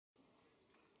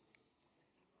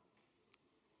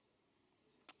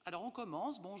Alors on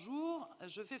commence, bonjour.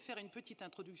 Je vais faire une petite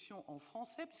introduction en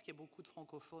français, puisqu'il y a beaucoup de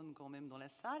francophones quand même dans la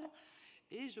salle,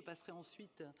 et je passerai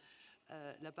ensuite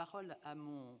la parole à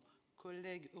mon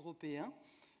collègue européen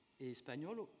et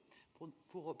espagnol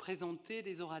pour présenter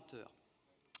les orateurs.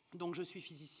 Donc je suis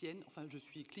physicienne, enfin je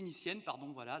suis clinicienne,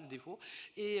 pardon, voilà le défaut,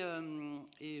 et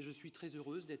je suis très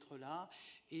heureuse d'être là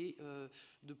et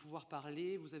de pouvoir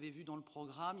parler. Vous avez vu dans le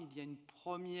programme, il y a une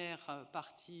première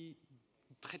partie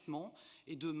traitement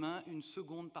et demain une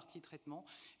seconde partie traitement,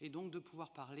 et donc de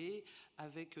pouvoir parler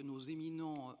avec nos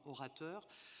éminents orateurs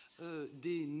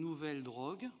des nouvelles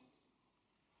drogues,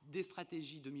 des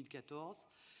stratégies 2014,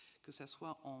 que ce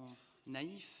soit en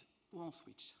naïf ou en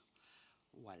switch.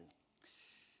 Voilà.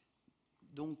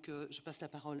 Donc, je passe la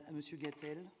parole à M.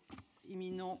 Gattel,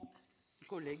 éminent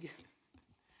collègue.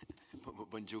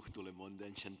 Bonjour tout le monde,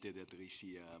 enchanté d'être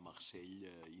ici à Marseille,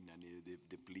 une année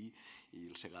de plus.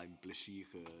 Il sera un plaisir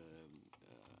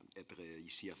d'être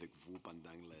ici avec vous pendant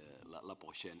la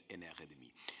prochaine 1 heure et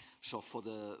demie. So for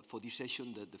this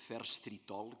session, the first 3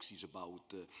 talks is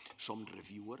about some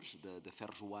reviewers. The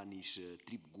first one is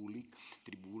Trip Gulick.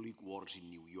 Trip Gulick works in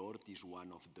New York. He's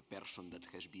one of the person that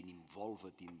has been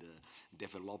involved in the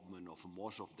development of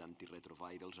most of the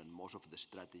antiretrovirals and most of the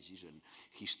strategies, and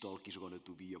his talk is going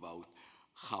to be about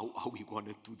how are we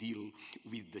going to deal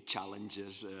with the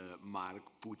challenges Mark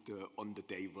put on the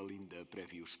table in the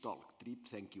previous talk. Trip,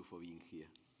 thank you for being here.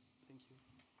 Thank you.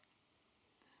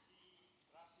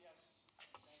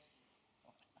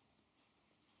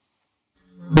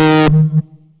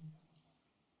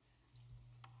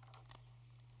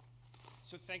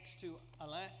 So thanks to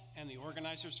Alain and the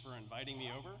organizers for inviting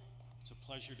me over. It's a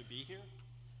pleasure to be here.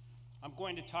 I'm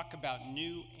going to talk about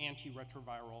new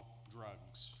antiretroviral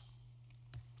drugs.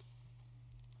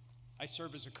 I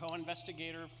serve as a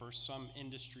co-investigator for some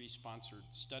industry-sponsored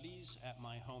studies at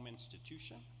my home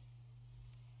institution.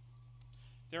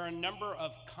 There are a number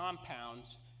of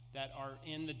compounds that are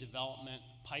in the development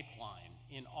pipeline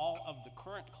in all of the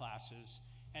current classes,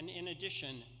 and in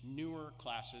addition, newer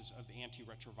classes of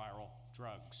antiretroviral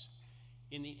drugs.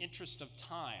 In the interest of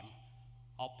time,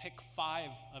 I'll pick 5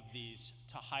 of these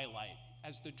to highlight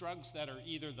as the drugs that are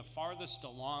either the farthest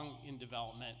along in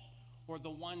development or the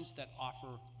ones that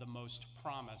offer the most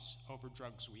promise over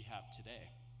drugs we have today.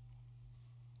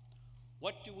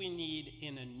 What do we need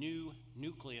in a new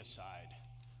nucleoside?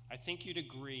 I think you'd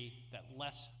agree that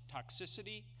less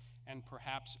toxicity and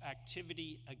perhaps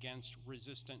activity against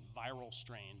resistant viral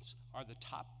strains are the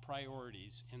top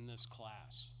priorities in this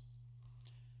class.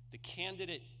 The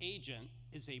candidate agent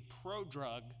is a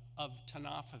prodrug of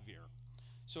tenofovir.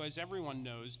 So as everyone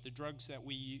knows, the drug that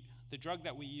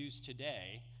we use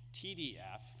today,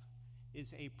 TDF,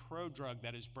 is a prodrug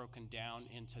that is broken down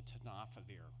into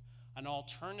tenofovir. An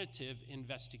alternative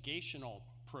investigational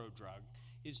prodrug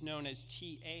is known as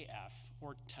TAF,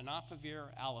 or tenofovir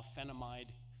alafenamide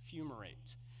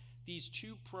fumarate. These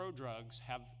 2 prodrugs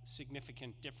have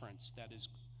significant difference that is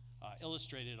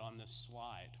illustrated on this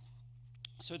slide.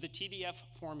 So the TDF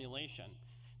formulation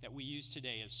that we use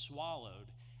today is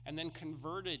swallowed and then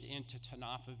converted into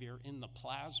tenofovir in the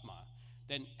plasma,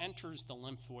 then enters the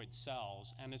lymphoid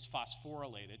cells and is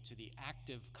phosphorylated to the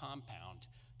active compound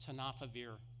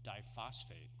tenofovir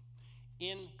diphosphate.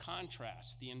 In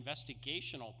contrast, the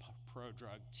investigational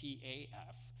prodrug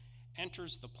TAF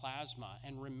enters the plasma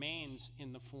and remains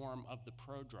in the form of the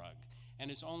prodrug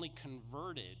and is only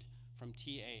converted from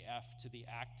TAF to the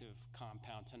active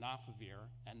compound tenofovir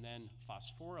and then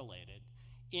phosphorylated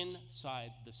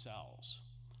inside the cells.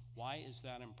 Why is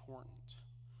that important?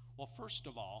 Well, first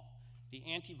of all, the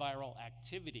antiviral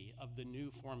activity of the new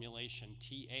formulation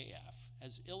TAF,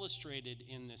 as illustrated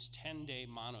in this 10-day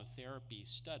monotherapy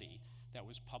study that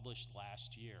was published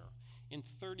last year in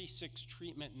 36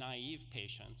 treatment-naive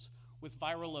patients with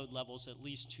viral load levels at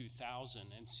least 2,000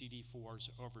 and CD4s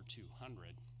over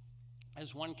 200.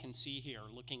 As one can see here,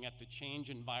 looking at the change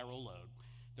in viral load,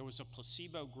 there was a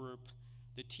placebo group,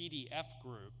 the TDF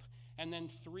group, and then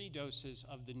 3 doses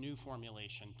of the new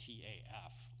formulation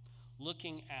TAF.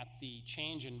 Looking at the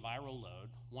change in viral load,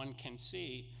 one can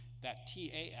see that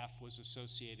TAF was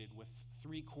associated with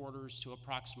 3/4 to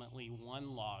approximately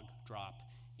 1 log drop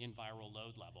in viral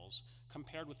load levels,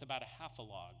 compared with about a half a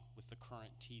log with the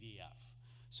current TDF.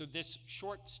 So this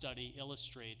short study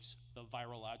illustrates the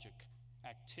virologic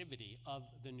activity of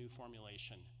the new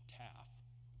formulation TAF.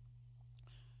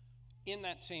 In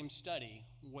that same study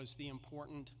was the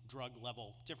important drug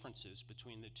level differences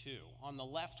between the 2. On the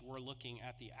left, we're looking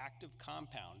at the active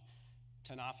compound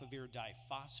tenofovir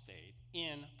diphosphate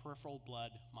in peripheral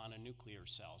blood mononuclear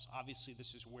cells. Obviously,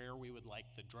 this is where we would like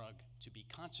the drug to be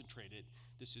concentrated.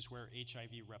 This is where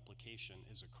HIV replication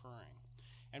is occurring.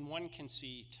 And one can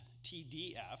see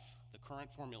TDF, the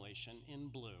current formulation, in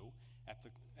blue at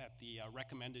the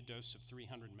recommended dose of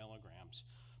 300 milligrams.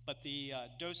 But the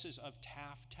doses of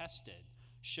TAF tested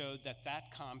showed that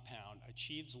that compound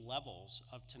achieves levels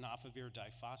of tenofovir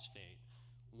diphosphate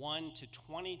 1 to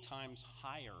 20 times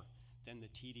higher than the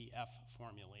TDF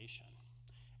formulation.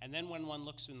 And then when one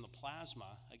looks in the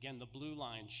plasma, again, the blue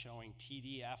line showing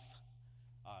TDF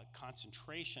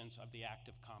concentrations of the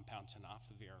active compound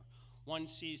tenofovir, one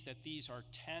sees that these are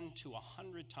 10 to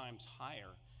 100 times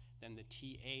higher than the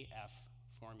TAF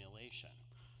formulation.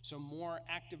 So more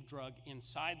active drug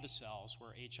inside the cells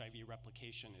where HIV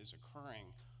replication is occurring,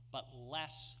 but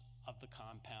less of the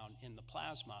compound in the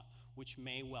plasma, which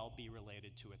may well be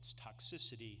related to its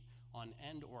toxicity on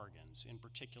end organs, in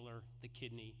particular the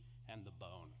kidney and the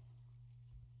bone.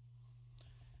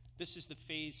 This is the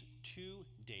phase 2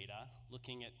 data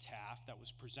looking at TAF that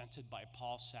was presented by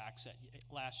Paul Sachs at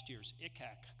last year's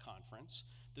ICHEC conference.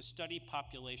 The study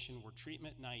population were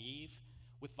treatment naive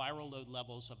with viral load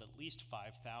levels of at least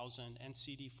 5,000 and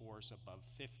CD4s above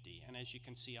 50. And as you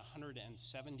can see,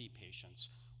 170 patients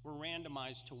were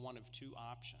randomized to one of two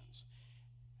options.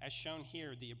 As shown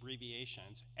here, the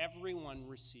abbreviations, everyone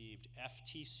received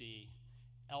FTC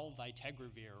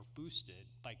L-vitegravir boosted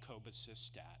by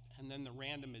cobicistat. And then the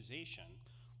randomization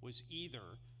was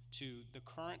either to the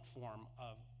current form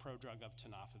of prodrug of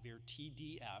tenofovir,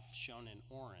 TDF, shown in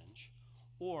orange,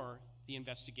 or the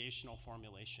investigational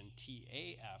formulation,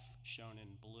 TAF, shown in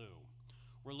blue.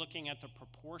 We're looking at the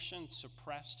proportion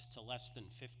suppressed to less than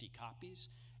 50 copies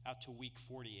out to week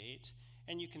 48,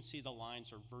 and you can see the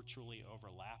lines are virtually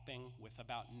overlapping, with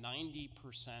about 90%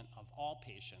 of all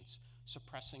patients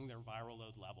suppressing their viral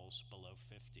load levels below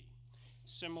 50.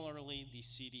 Similarly, the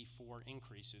CD4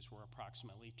 increases were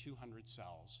approximately 200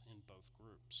 cells in both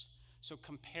groups. So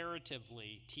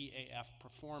comparatively, TAF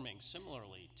performing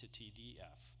similarly to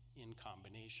TDF in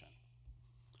combination.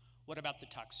 What about the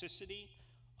toxicity?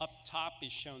 Up top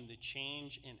is shown the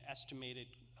change in estimated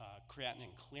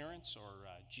creatinine clearance, or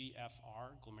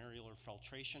GFR, glomerular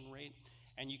filtration rate.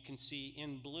 And you can see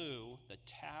in blue, the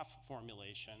TAF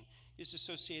formulation is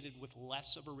associated with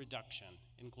less of a reduction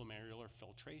in glomerular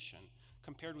filtration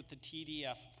compared with the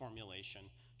TDF formulation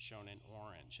shown in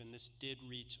orange. And this did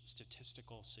reach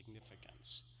statistical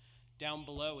significance. Down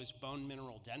below is bone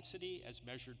mineral density as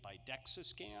measured by DEXA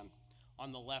scan.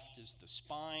 On the left is the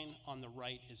spine, on the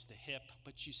right is the hip,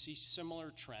 but you see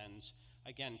similar trends.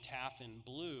 Again, TAF in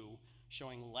blue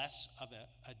showing less of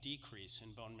a decrease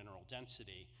in bone mineral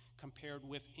density compared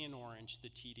with, in orange, the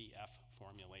TDF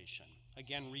formulation.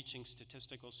 Again, reaching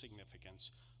statistical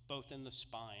significance both in the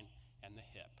spine and the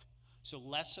hip. So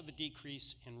less of a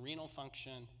decrease in renal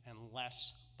function and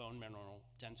less bone mineral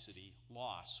density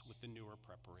loss with the newer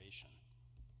preparation.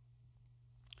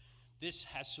 This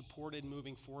has supported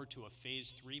moving forward to a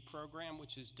phase 3 program,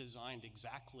 which is designed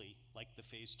exactly like the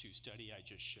phase 2 study I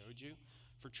just showed you.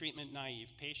 For treatment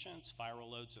naive patients, viral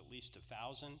loads at least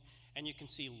 1,000, and you can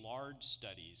see large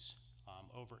studies,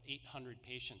 over 800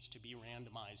 patients to be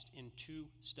randomized in 2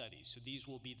 studies. So these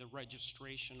will be the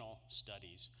registrational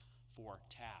studies for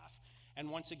TAF. And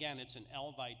once again, it's an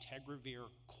L-vitegravir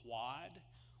quad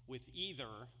with either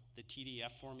the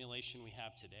TDF formulation we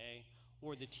have today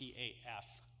or the TAF,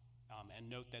 and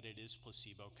note that it is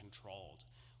placebo-controlled.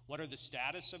 What are the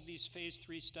status of these phase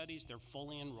 3 studies? They're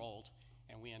fully enrolled,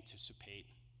 and we anticipate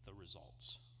the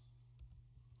results.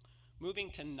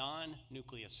 Moving to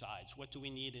non-nucleosides, what do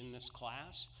we need in this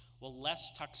class? Well,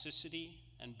 less toxicity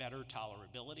and better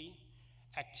tolerability,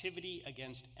 activity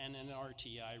against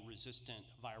NNRTI-resistant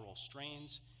viral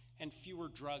strains, and fewer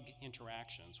drug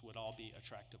interactions would all be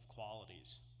attractive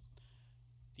qualities.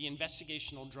 The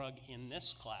investigational drug in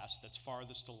this class that's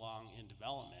farthest along in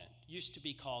development used to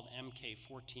be called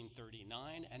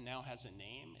MK1439 and now has a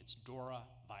name. It's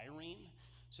doravirine.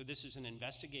 So this is an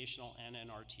investigational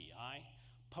NNRTI,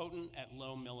 potent at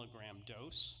low milligram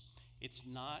dose. It's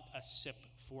not a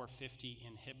CYP450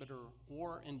 inhibitor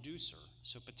or inducer,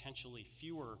 so potentially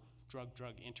fewer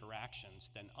drug-drug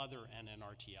interactions than other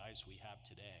NNRTIs we have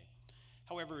today.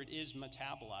 However, it is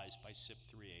metabolized by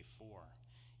CYP3A4.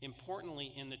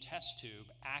 Importantly, in the test tube,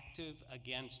 active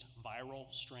against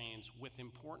viral strains with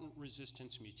important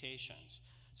resistance mutations,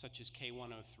 such as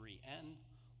K103N,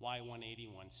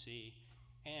 Y181C,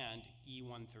 and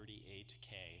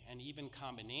E138K, and even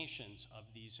combinations of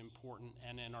these important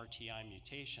NNRTI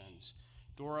mutations,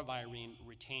 doravirine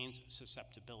retains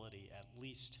susceptibility, at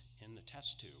least in the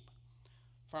test tube.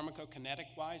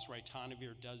 Pharmacokinetic-wise,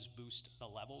 ritonavir does boost the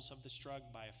levels of this drug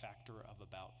by a factor of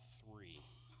about 3.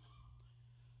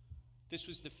 This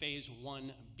was the phase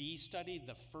 1B study,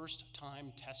 the first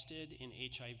time tested in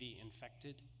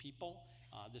HIV-infected people.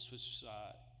 This was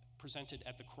presented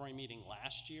at the CROI meeting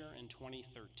last year in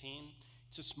 2013.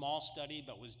 It's a small study,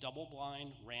 but was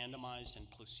double-blind, randomized, and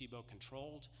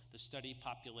placebo-controlled. The study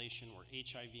population were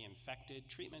HIV-infected,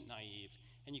 treatment-naive,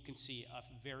 and you can see a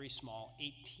very small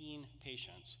 18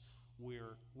 patients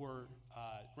were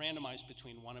randomized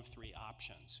between one of 3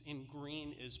 options. In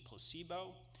green is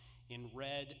placebo, in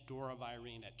red,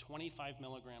 dorovirine at 25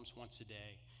 milligrams once a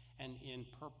day, and in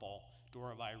purple,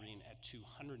 dorovirine at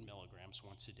 200 milligrams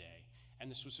once a day.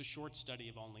 And this was a short study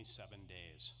of only 7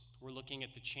 days. We're looking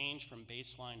at the change from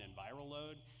baseline and viral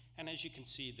load, and as you can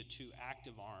see, the 2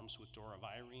 active arms with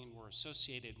dorovirine were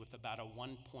associated with about a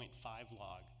 1.5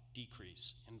 log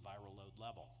decrease in viral load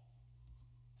level.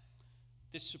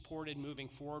 This supported moving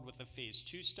forward with a phase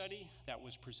 2 study that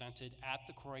was presented at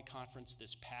the CROI conference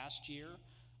this past year,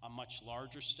 a much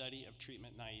larger study of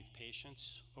treatment-naive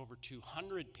patients. Over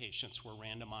 200 patients were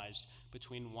randomized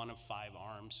between one of 5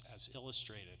 arms as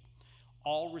illustrated.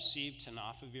 All received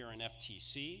tenofovir and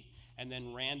FTC, and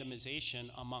then randomization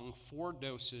among 4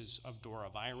 doses of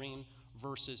dorovirine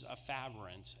versus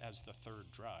efavirenz as the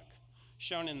 3rd drug.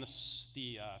 Shown in the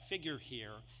figure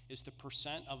here is the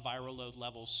percent of viral load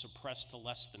levels suppressed to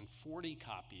less than 40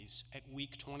 copies at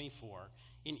week 24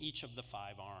 in each of the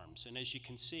 5 arms. And as you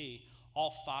can see,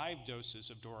 all 5 doses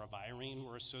of dorovirine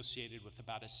were associated with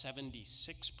about a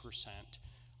 76%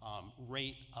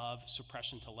 rate of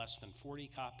suppression to less than 40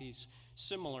 copies,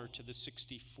 similar to the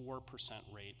 64%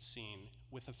 rate seen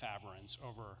with efavirenz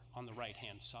over on the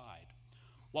right-hand side.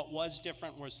 What was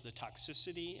different was the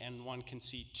toxicity, and one can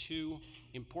see 2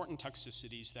 important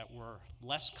toxicities that were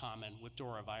less common with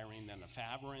dorovirine than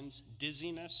efavirenz.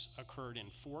 Dizziness occurred in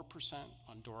 4%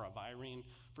 on dorovirine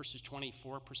versus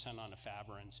 24% on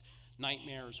efavirenz.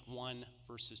 Nightmares 1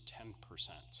 versus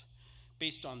 10%.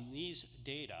 Based on these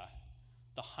data,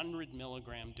 the 100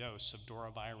 milligram dose of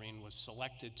dorovirine was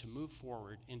selected to move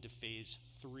forward into phase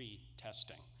 3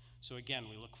 testing. So again,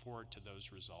 we look forward to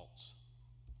those results.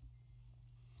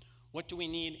 What do we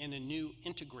need in a new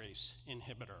integrase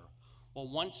inhibitor? Well,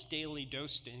 once daily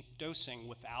dosing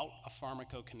without a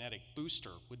pharmacokinetic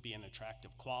booster would be an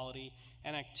attractive quality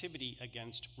and activity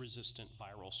against resistant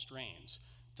viral strains.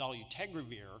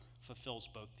 Dolutegravir fulfills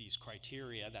both these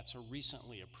criteria. That's a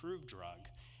recently approved drug,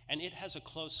 and it has a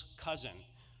close cousin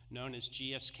known as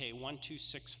GSK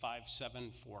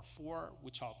 1265744,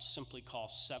 which I'll simply call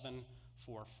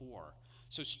 744.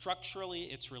 So structurally,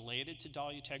 it's related to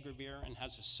dolutegravir and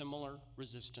has a similar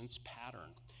resistance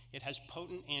pattern. It has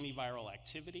potent antiviral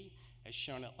activity, as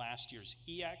shown at last year's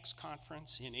EACTS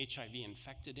conference in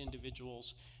HIV-infected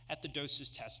individuals at the doses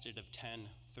tested of 10,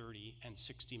 30, and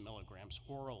 60 milligrams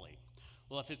orally.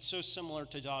 Well, if it's so similar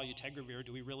to dolutegravir,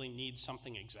 do we really need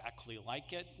something exactly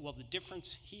like it? Well, the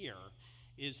difference here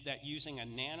is that using a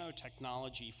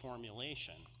nanotechnology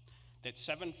formulation, that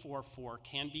 744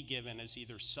 can be given as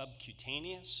either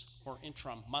subcutaneous or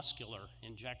intramuscular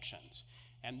injections.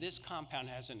 And this compound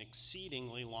has an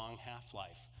exceedingly long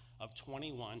half-life of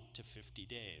 21 to 50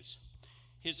 days.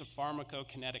 Here's a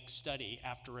pharmacokinetic study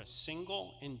after a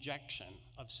single injection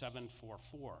of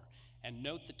 744. And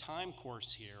note the time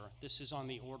course here. This is on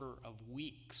the order of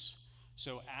weeks.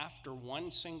 So after one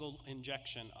single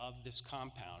injection of this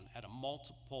compound at a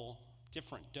multiple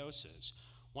different doses,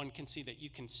 one can see that you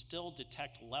can still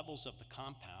detect levels of the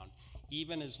compound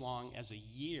even as long as a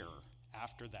year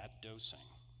after that dosing.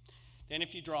 Then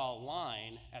if you draw a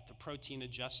line at the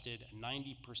protein-adjusted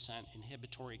 90%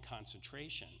 inhibitory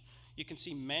concentration, you can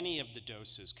see many of the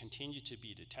doses continue to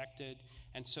be detected,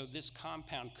 and so this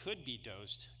compound could be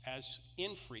dosed as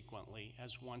infrequently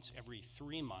as once every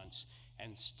 3 months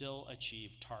and still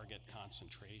achieve target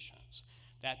concentrations.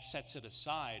 That sets it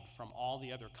aside from all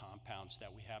the other compounds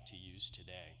that we have to use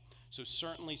today. So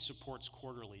certainly supports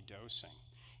quarterly dosing.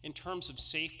 In terms of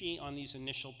safety on these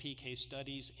initial PK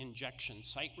studies, injection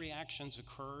site reactions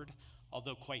occurred,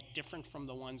 although quite different from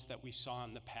the ones that we saw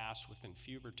in the past with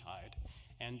enfuvirtide,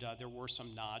 and there were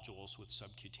some nodules with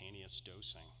subcutaneous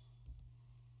dosing.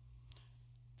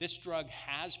 This drug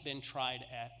has been tried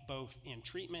at both in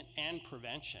treatment and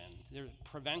prevention. The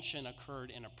prevention occurred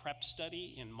in a PrEP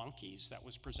study in monkeys that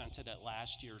was presented at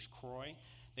last year's CROI.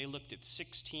 They looked at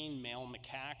 16 male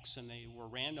macaques, and they were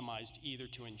randomized either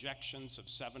to injections of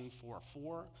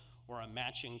 744 or a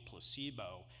matching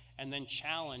placebo, and then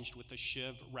challenged with a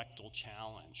SHIV rectal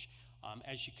challenge.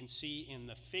 As you can see in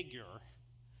the figure,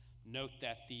 Note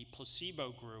that the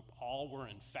placebo group all were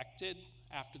infected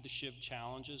after the SHIV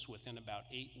challenges within about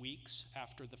 8 weeks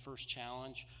after the first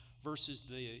challenge, versus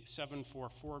the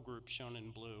 744 group shown in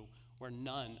blue, where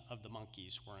none of the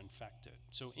monkeys were infected.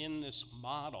 So in this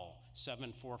model,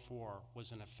 744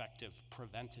 was an effective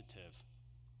preventative.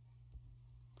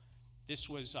 This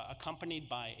was accompanied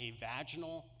by a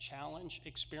vaginal challenge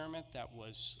experiment that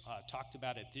was talked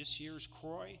about at this year's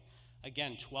CROI.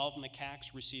 Again, 12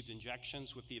 macaques received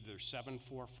injections with either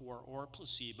 744 or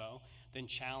placebo, then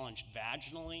challenged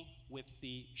vaginally with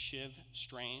the SHIV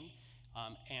strain,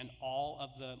 and all of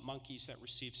the monkeys that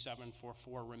received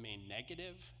 744 remained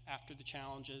negative after the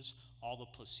challenges. All the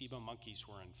placebo monkeys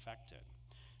were infected.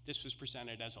 This was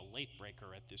presented as a late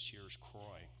breaker at this year's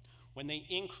CROI. When they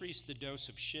increased the dose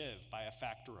of SHIV by a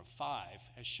factor of 5,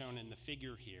 as shown in the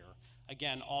figure here,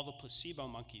 again, all the placebo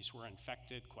monkeys were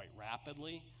infected quite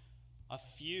rapidly. A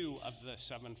few of the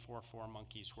 744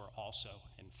 monkeys were also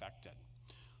infected.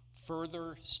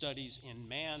 Further studies in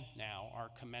man now are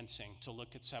commencing to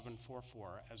look at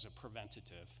 744 as a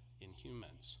preventative in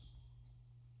humans.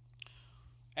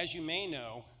 As you may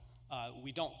know,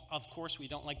 we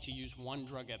don't like to use one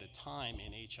drug at a time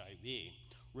in HIV.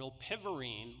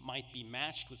 Rilpivirine might be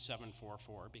matched with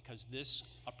 744 because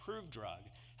this approved drug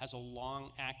has a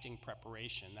long-acting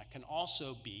preparation that can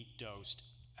also be dosed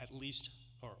at least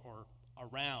or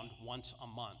around once a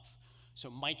month. So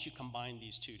might you combine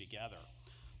these two together?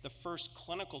 The first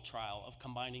clinical trial of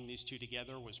combining these two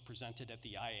together was presented at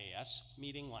the IAS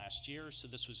meeting last year. So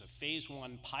this was a phase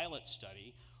 1 pilot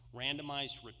study,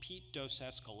 randomized repeat dose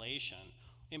escalation,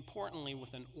 importantly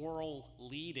with an oral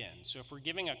lead-in. So if we're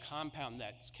giving a compound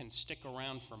that can stick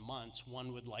around for months,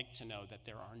 one would like to know that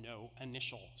there are no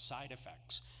initial side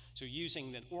effects. So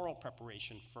using the oral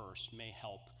preparation first may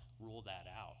help rule that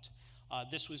out.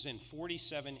 This was in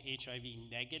 47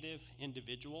 HIV-negative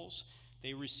individuals.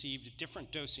 They received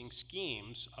different dosing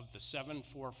schemes of the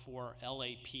 744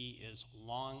 LAP is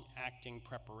long-acting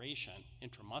preparation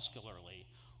intramuscularly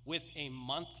with a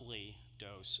monthly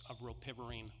dose of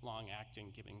rilpivirine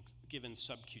long-acting given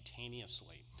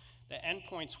subcutaneously. The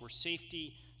endpoints were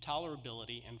safety,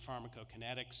 tolerability, and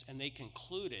pharmacokinetics, and they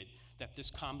concluded that this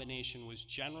combination was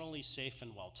generally safe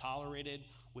and well tolerated,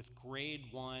 with grade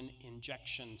 1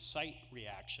 injection site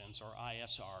reactions, or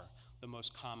ISR, the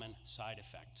most common side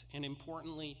effect. And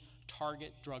importantly,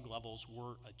 target drug levels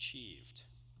were achieved.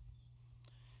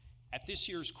 At this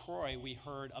year's CROI, we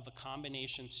heard of a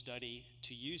combination study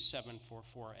to use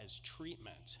 744 as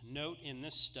treatment. Note in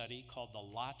this study called the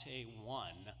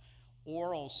LATTE-1,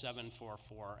 oral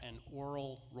 744 and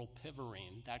oral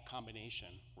rilpivirine, that combination,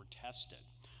 were tested.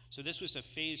 So this was a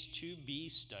phase 2B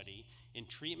study in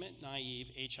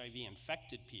treatment-naive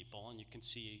HIV-infected people, and you can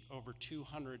see over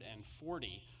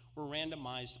 240 were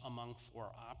randomized among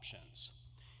 4 options.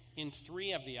 In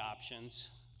 3 of the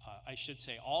options,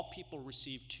 all people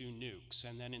received 2 nukes,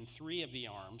 and then in 3 of the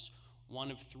arms,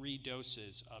 1 of 3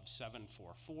 doses of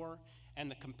 744, and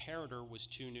the comparator was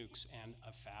 2 nukes and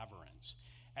efavirenz.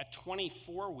 At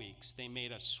 24 weeks, they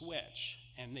made a switch,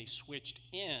 and they switched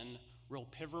in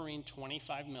rilpivirine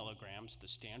 25 milligrams, the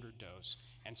standard dose,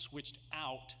 and switched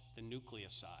out the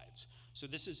nucleosides. So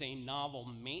this is a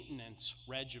novel maintenance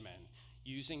regimen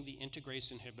using the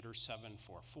integrase inhibitor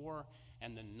 744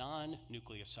 and the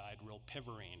non-nucleoside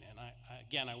rilpivirine.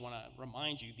 And I want to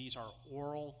remind you, these are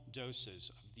oral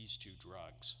doses of these 2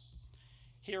 drugs.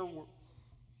 Here,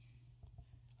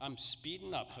 I'm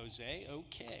speeding up, Jose,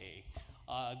 okay.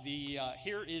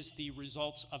 Here is the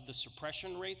results of the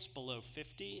suppression rates below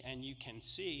 50, and you can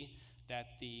see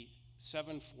that the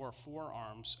 744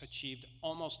 arms achieved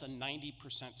almost a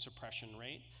 90% suppression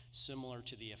rate, similar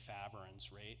to the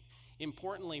efavirenz rate.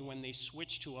 Importantly, when they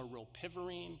switched to a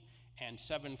rilpivirine and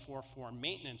 744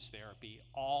 maintenance therapy,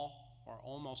 all or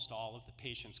almost all of the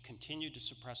patients continued to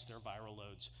suppress their viral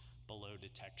loads below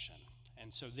detection.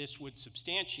 And so this would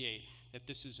substantiate that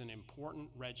this is an important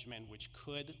regimen which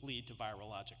could lead to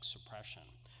virologic suppression.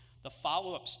 The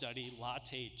follow-up study,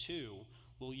 LATTE-2,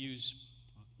 will use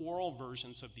oral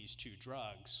versions of these 2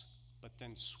 drugs, but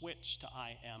then switch to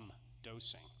IM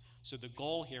dosing. So the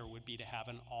goal here would be to have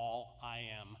an all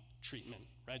IM treatment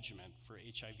regimen for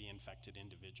HIV-infected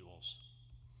individuals.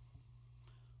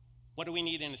 What do we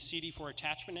need in a CD4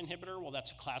 attachment inhibitor? Well,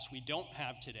 that's a class we don't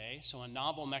have today, so a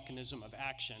novel mechanism of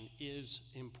action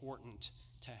is important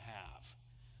to have.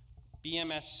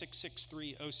 BMS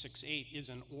 663068 is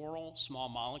an oral small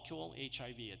molecule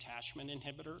HIV attachment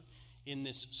inhibitor. In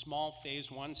this small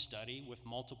phase 1 study with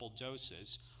multiple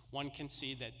doses, one can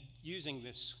see that using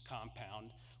this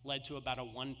compound led to about a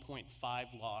 1.5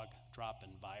 log drop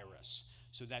in virus.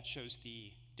 So that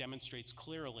demonstrates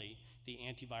clearly the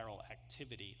antiviral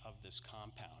activity of this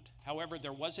compound. However,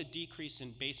 there was a decrease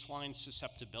in baseline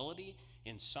susceptibility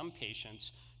in some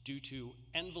patients due to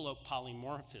envelope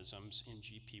polymorphisms in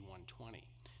GP120.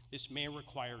 This may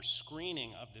require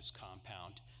screening of this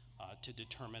compound to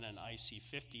determine an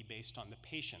IC50 based on the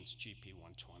patient's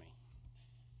GP120.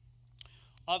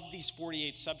 Of these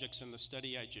 48 subjects in the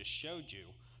study I just showed you,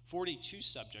 42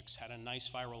 subjects had a nice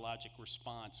virologic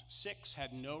response. 6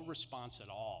 had no response at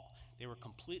all. They were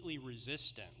completely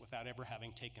resistant without ever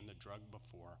having taken the drug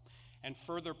before. And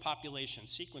further population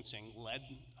sequencing led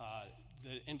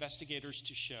the investigators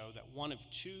to show that one of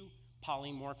 2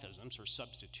 polymorphisms or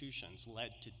substitutions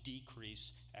led to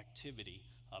decreased activity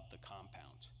of the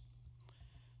compound.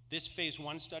 This phase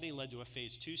 1 study led to a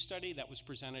phase 2 study that was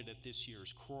presented at this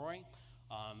year's CROI.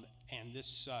 And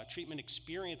this treatment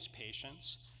experienced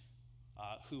patients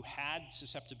who had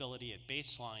susceptibility at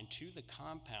baseline to the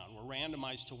compound were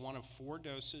randomized to one of 4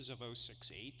 doses of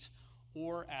 068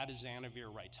 or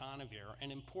atazanavir ritonavir,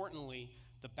 and importantly,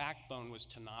 the backbone was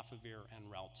tenofovir and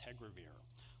raltegravir.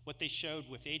 What they showed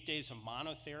with 8 days of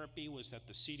monotherapy was that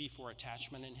the CD4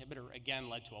 attachment inhibitor again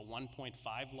led to a 1.5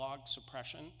 log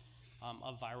suppression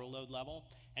of viral load level,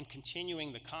 and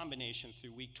continuing the combination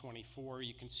through week 24,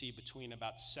 you can see between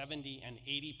about 70 and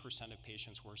 80% of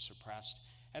patients were suppressed,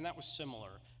 and that was similar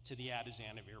to the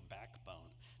atazanavir backbone.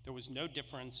 There was no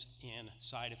difference in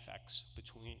side effects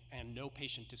and no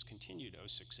patient discontinued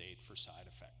 068 for side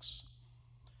effects.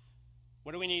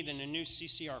 What do we need in a new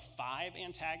CCR5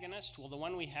 antagonist? Well, the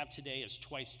one we have today is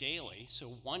twice daily,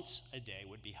 so once a day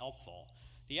would be helpful.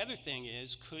 The other thing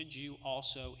is, could you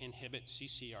also inhibit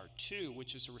CCR2,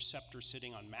 which is a receptor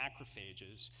sitting on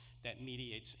macrophages that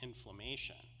mediates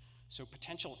inflammation? So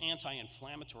potential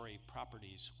anti-inflammatory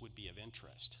properties would be of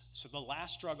interest. So the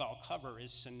last drug I'll cover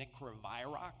is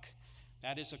Antiretroviral.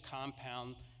 That is a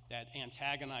compound that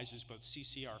antagonizes both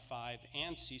CCR5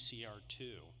 and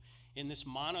CCR2. In this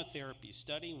monotherapy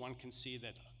study, one can see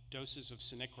that doses of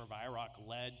Antiretroviral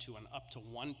led to an up to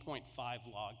 1.5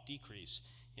 log decrease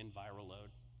in viral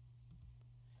load.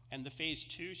 And the phase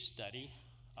 2 study,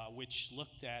 which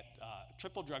looked at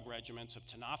triple drug regimens of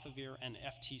tenofovir and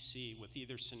FTC with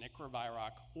either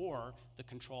Antiretroviral or the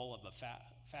control of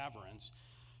efavirenz,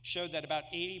 showed that about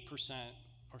 80%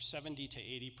 or 70 to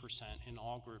 80% in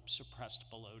all groups suppressed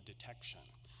below detection.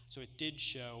 So it did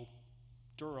show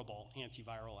durable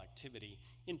antiviral activity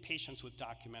in patients with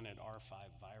documented R5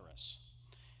 virus.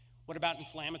 What about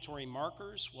inflammatory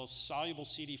markers? Well, soluble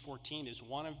CD14 is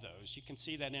one of those. You can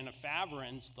see that in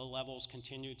efavirenz, the levels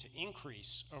continue to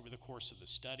increase over the course of the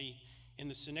study. In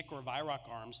the Antiretroviral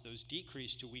arms, those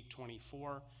decreased to week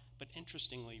 24, but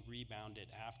interestingly rebounded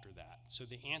after that. So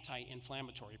the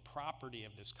anti-inflammatory property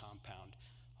of this compound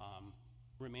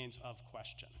remains of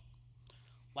question.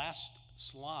 Last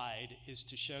slide is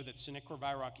to show that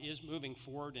Antiretroviral is moving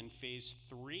forward in phase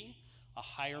 3, a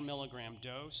higher milligram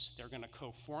dose. They're going to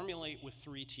co-formulate with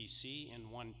 3TC in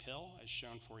one pill, as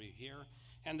shown for you here.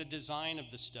 And the design of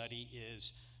the study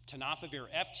is tenofovir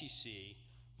FTC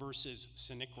versus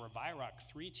Antiretroviral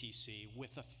 3TC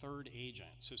with a third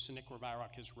agent. So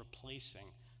Antiretroviral is replacing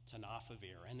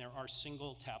tenofovir, and there are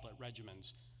single tablet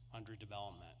regimens under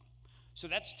development. So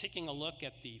that's taking a look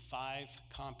at the 5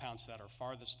 compounds that are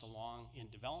farthest along in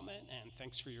development, and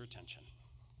thanks for your attention.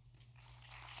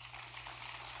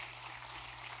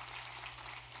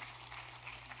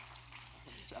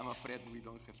 I'm afraid we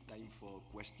don't have time for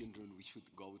questions and we should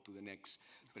go to the next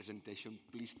presentation.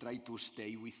 Please try to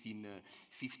stay within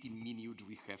 15 minutes.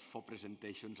 We have 4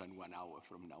 presentations and 1 hour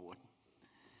from now on.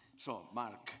 So,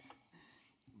 Mark,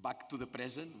 back to the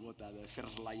present. What are the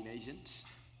first-line agents?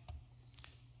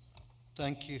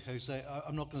 Thank you, Jose.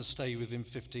 I'm not going to stay within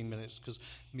 15 minutes because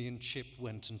me and Chip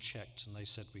went and checked and they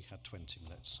said we had 20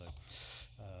 minutes. So,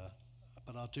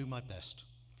 but I'll do my best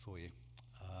for you.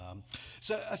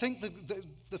 So I think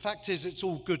the fact is it's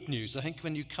all good news. I think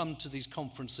when you come to these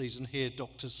conferences and hear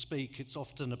doctors speak, it's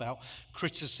often about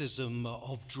criticism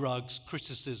of drugs,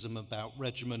 criticism about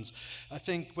regimens. I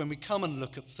think when we come and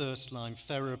look at first-line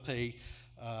therapy,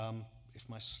 if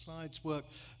my slides work,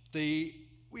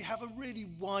 we have a really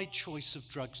wide choice of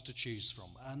drugs to choose from.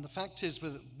 And the fact is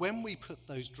that when we put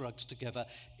those drugs together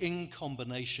in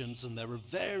combinations, and there are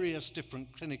various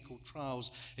different clinical trials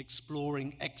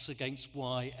exploring X against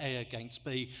Y, A against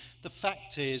B, the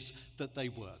fact is that they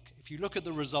work. If you look at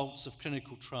the results of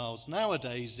clinical trials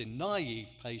nowadays in naive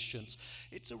patients,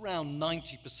 it's around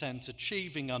 90%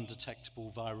 achieving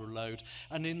undetectable viral load,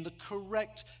 and in the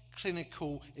correct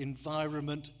clinical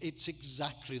environment, it's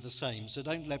exactly the same. So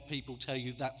don't let people tell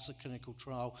you that's a clinical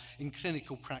trial. In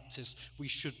clinical practice, we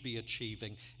should be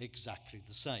achieving exactly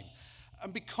the same.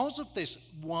 And because of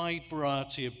this wide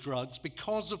variety of drugs,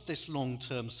 because of this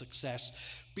long-term success,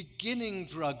 beginning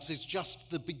drugs is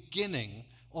just the beginning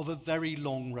of a very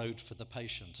long road for the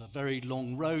patient, a very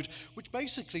long road, which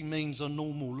basically means a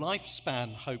normal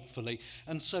lifespan, hopefully,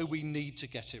 and so we need to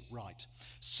get it right.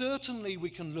 Certainly we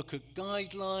can look at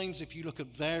guidelines. If you look at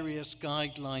various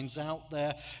guidelines out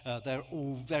there, they're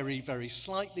all very, very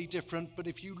slightly different, but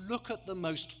if you look at the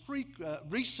most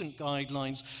recent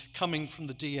guidelines coming from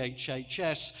the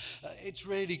DHHS, it's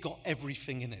really got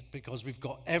everything in it, because we've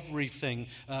got everything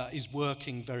is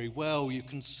working very well. You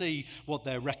can see what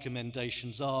their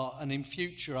recommendations are, and in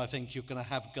future I think you're going to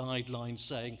have guidelines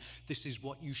saying this is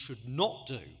what you should not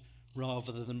do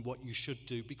rather than what you should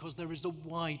do, because there is a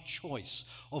wide choice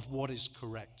of what is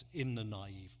correct in the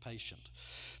naive patient.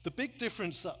 The big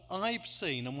difference that I've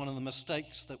seen, and one of the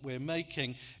mistakes that we're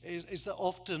making, is that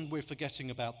often we're forgetting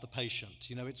about the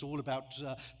patient. You know, it's all about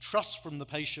trust from the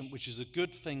patient, which is a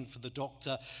good thing for the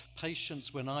doctor.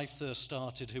 Patients, when I first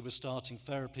started, who were starting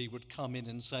therapy, would come in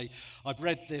and say, I've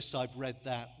read this, I've read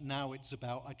that. Now it's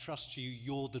about, I trust you,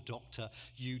 you're the doctor,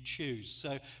 you choose.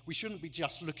 So we shouldn't be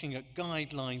just looking at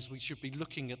guidelines, we should be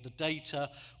looking at the data.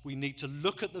 We need to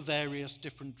look at the various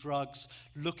different drugs,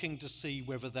 looking to see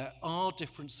whether there are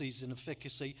differences in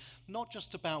efficacy, not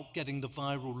just about getting the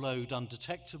viral load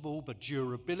undetectable, but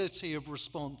durability of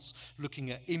response,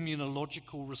 looking at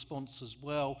immunological response as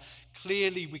well.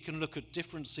 Clearly, we can look at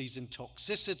differences in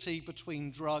toxicity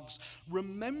between drugs,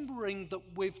 remembering that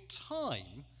with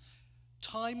time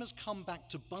has come back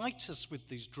to bite us with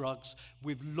these drugs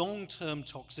with long-term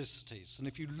toxicities. And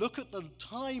if you look at the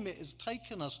time it has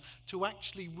taken us to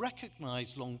actually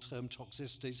recognize long-term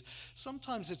toxicities,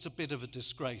 sometimes it's a bit of a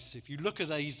disgrace. If you look at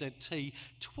AZT,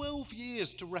 12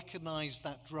 years to recognize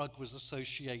that drug was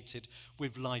associated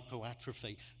with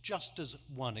lipoatrophy, just as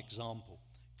one example.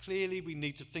 Clearly, we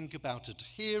need to think about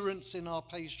adherence in our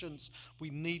patients. We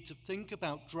need to think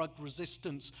about drug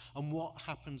resistance and what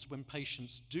happens when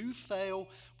patients do fail.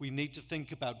 We need to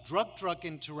think about drug-drug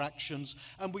interactions,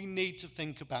 and we need to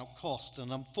think about cost.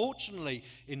 And unfortunately,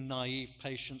 in naive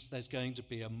patients, there's going to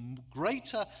be a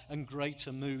greater and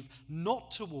greater move, not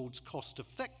towards cost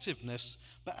effectiveness,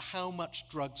 but how much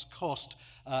drugs cost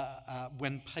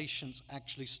when patients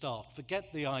actually start.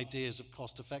 Forget the ideas of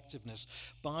cost effectiveness.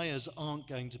 Buyers aren't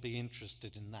going to be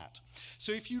interested in that.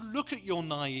 So if you look at your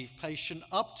naive patient,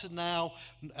 up to now,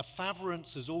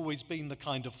 efavirenz has always been the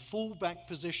kind of fallback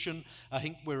position. I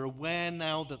think we're aware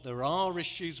now that there are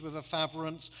issues with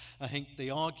efavirenz. I think the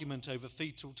argument over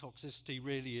fetal toxicity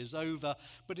really is over,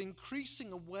 but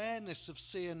increasing awareness of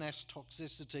CNS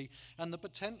toxicity and the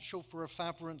potential for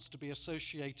efavirenz to be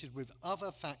associated with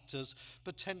other factors,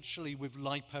 potentially with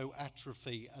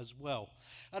lipoatrophy as well.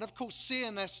 And of course,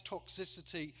 CNS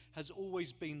toxicity has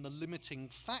always been the limiting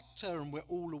factor, and we're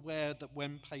all aware that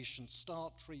when patients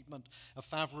start treatment,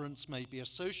 efavirenz may be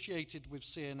associated with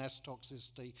CNS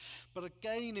toxicity. But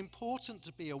again, important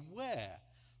to be aware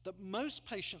that most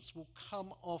patients will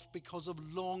come off because of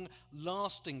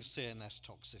long-lasting CNS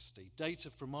toxicity. Data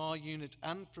from our unit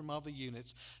and from other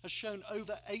units has shown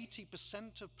over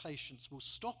 80% of patients will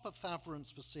stop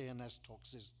efavirenz for CNS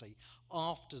toxicity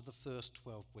after the first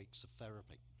 12 weeks of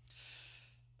therapy.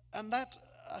 And that,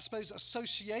 I suppose,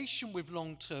 association with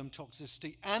long-term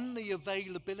toxicity and the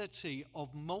availability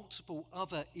of multiple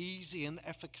other easy and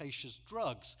efficacious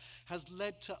drugs has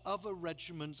led to other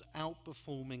regimens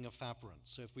outperforming efavirenz.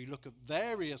 So if we look at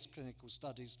various clinical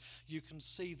studies, you can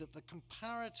see that the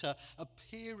comparator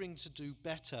appearing to do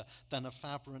better than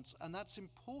efavirenz, and that's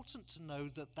important to know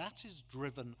that that is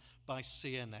driven by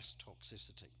CNS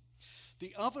toxicity.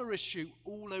 The other issue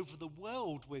all over the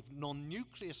world with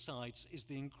non-nucleosides is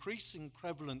the increasing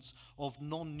prevalence of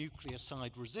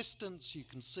non-nucleoside resistance. You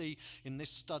can see in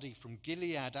this study from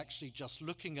Gilead, actually just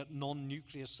looking at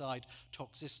non-nucleoside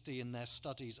toxicity in their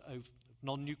studies over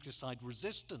non-nucleoside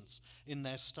resistance in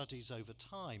their studies over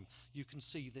time, you can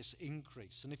see this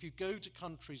increase. And if you go to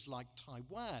countries like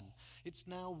Taiwan, it's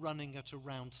now running at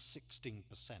around 16%.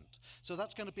 So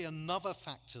that's going to be another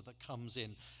factor that comes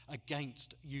in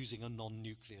against using a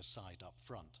non-nucleoside up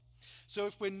front. So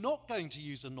if we're not going to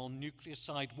use a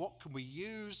non-nucleoside, what can we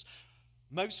use?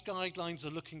 Most guidelines are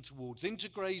looking towards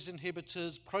integrase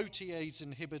inhibitors, protease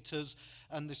inhibitors,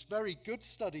 and this very good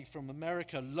study from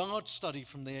America, large study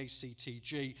from the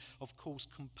ACTG, of course,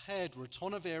 compared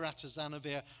ritonavir,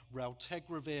 atazanavir,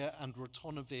 raltegravir, and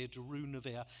ritonavir,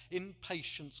 darunavir in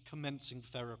patients commencing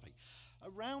therapy.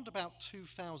 around about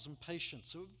 2,000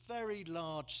 patients, so a very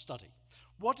large study.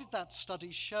 What did that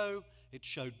study show? It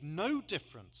showed no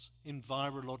difference in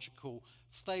virological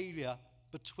failure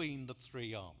between the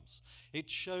three arms. It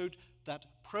showed that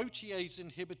protease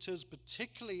inhibitors,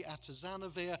 particularly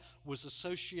atazanavir, was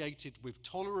associated with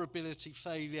tolerability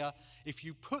failure. If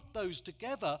you put those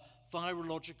together,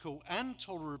 virological and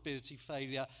tolerability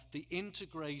failure, the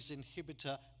integrase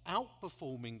inhibitor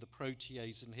outperforming the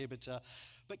protease inhibitor.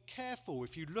 But careful,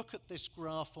 if you look at this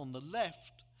graph on the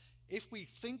left, if we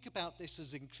think about this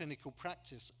as in clinical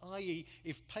practice, i.e.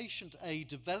 if patient A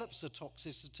develops a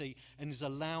toxicity and is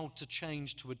allowed to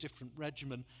change to a different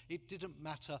regimen, it didn't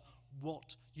matter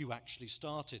what you actually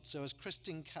started. So as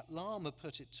Christine Katlama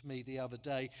put it to me the other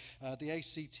day, the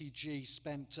ACTG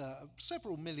spent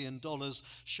several $1 million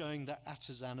showing that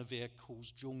atazanavir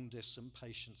caused jaundice and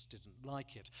patients didn't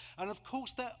like it. And of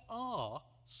course there are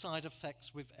side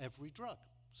effects with every drug.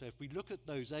 So if we look at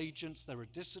those agents, there are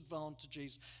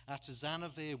disadvantages.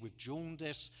 Atazanavir with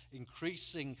jaundice,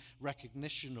 increasing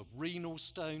recognition of renal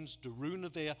stones,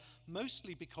 darunavir,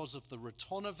 mostly because of the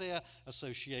ritonavir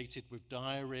associated with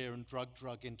diarrhea and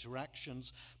drug-drug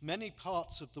interactions. Many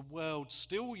parts of the world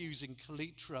still using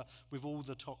Kaletra with all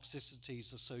the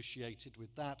toxicities associated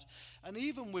with that. And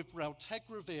even with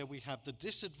raltegravir, we have the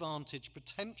disadvantage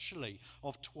potentially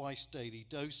of twice-daily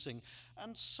dosing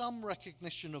and some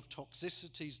recognition of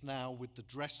toxicities now with the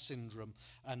DRESS syndrome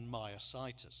and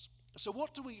myositis. So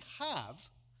what do we have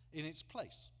in its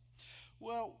place?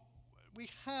 Well, we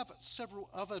have several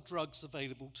other drugs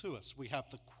available to us. We have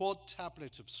the quad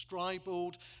tablet of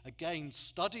Stribald, again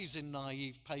studies in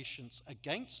naive patients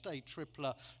against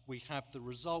ATRIPLA. We have the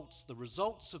results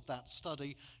of that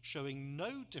study showing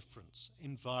no difference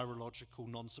in virological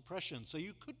non-suppression. So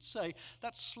you could say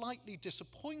that's slightly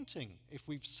disappointing if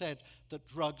we've said that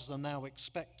drugs are now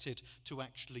expected to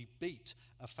actually beat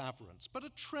efavirenz, but a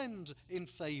trend in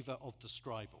favor of the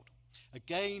Stribald.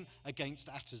 Again, against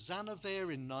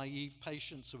atazanavir in naive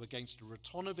patients, so against a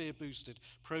ritonavir-boosted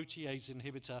protease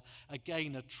inhibitor,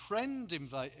 again a trend in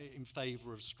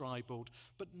favor of Stribald,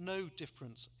 but no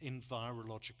difference in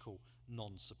virological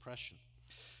non-suppression.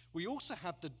 We also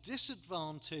have the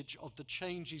disadvantage of the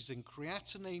changes in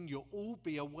creatinine. You'll all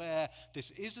be aware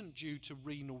this isn't due to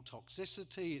renal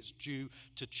toxicity, it's due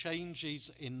to changes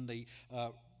in the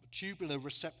tubular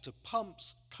receptor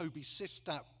pumps,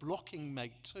 cobicistat blocking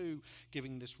MATE2,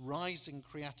 giving this rising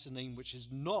creatinine, which is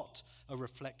not a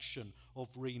reflection of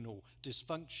renal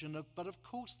dysfunction. But of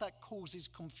course that causes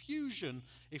confusion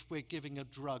if we're giving a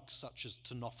drug such as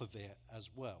tenofovir as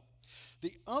well.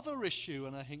 The other issue,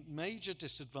 and I think major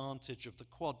disadvantage of the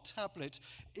quad tablet,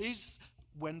 is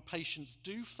when patients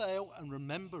do fail, and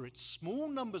remember it's small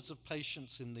numbers of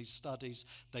patients in these studies,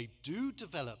 they do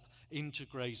develop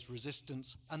integrase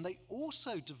resistance, and they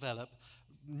also develop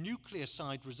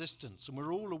nucleoside resistance. And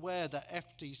we're all aware that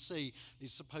FDC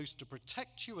is supposed to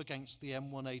protect you against the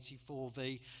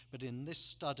M184V, but in this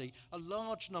study, a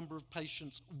large number of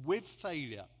patients with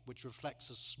failure, which reflects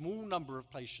a small number of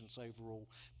patients overall,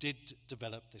 did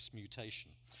develop this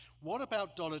mutation. What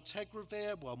about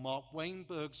dolutegravir? Well, Mark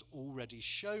Weinberg's already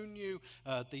shown you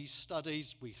these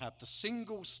studies. We have the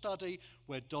single study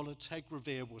where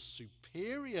dolutegravir was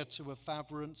superior to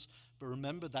efavirenz, but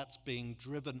remember that's being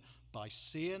driven by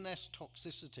CNS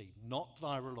toxicity, not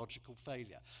virological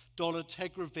failure.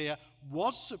 Dolutegravir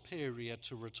was superior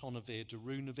to ritonavir,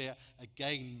 darunavir,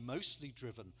 again mostly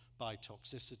driven by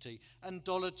toxicity, and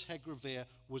dolutegravir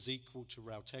was equal to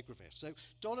raltegravir. So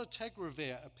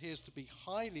dolutegravir appears to be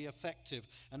highly effective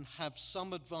and have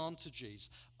some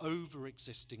advantages over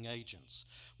existing agents.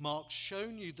 Mark's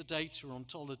shown you the data on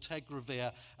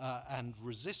dolutegravir and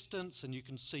resistance, and you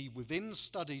can see within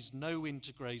studies no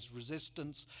integrase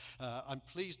resistance. I'm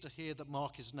pleased to hear that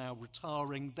Mark is now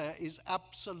retiring. There is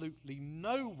absolutely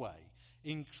no way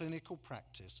in clinical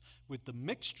practice, with the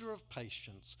mixture of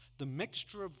patients, the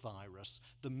mixture of virus,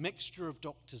 the mixture of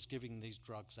doctors giving these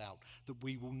drugs out, that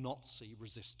we will not see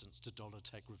resistance to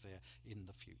dolutegravir in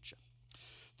the future.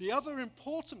 The other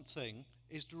important thing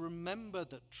is to remember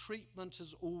that treatment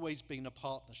has always been a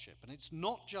partnership, and it's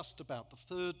not just about the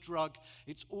third drug,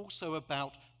 it's also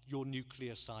about your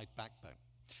nucleoside backbone.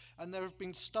 And there have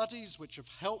been studies which have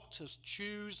helped us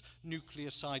choose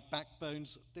nucleoside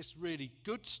backbones. This really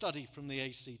good study from the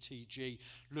ACTG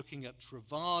looking at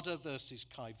Truvada versus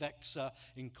Kyvexa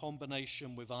in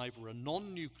combination with either a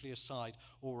non-nucleoside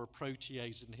or a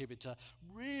protease inhibitor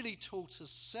really taught us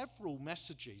several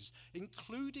messages,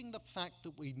 including the fact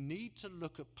that we need to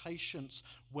look at patients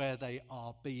where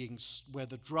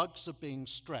the drugs are being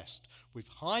stressed with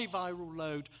high viral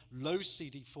load, low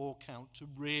CD4 count, to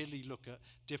really look at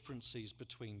differences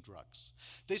between drugs.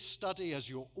 This study, as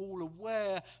you're all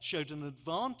aware, showed an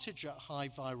advantage at high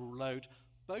viral load,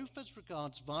 both as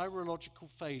regards virological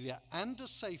failure and a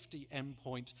safety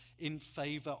endpoint in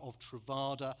favour of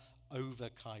Truvada over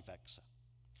Kyvexa.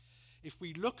 If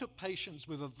we look at patients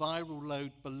with a viral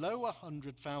load below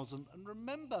 100,000, and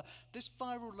remember, this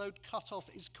viral load cutoff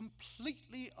is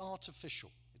completely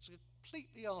artificial. It's a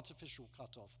completely artificial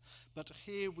cutoff, but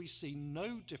here we see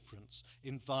no difference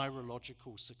in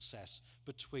virological success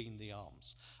between the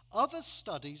arms. Other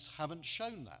studies haven't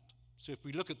shown that. So if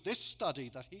we look at this study,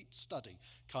 the HEAT study,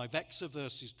 Kyvexa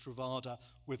versus Truvada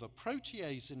with a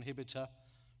protease inhibitor,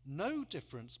 no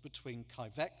difference between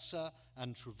Kyvexa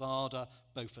and Truvada,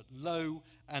 both at low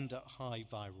and at high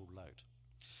viral load.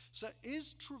 So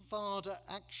is Truvada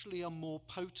actually a more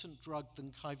potent drug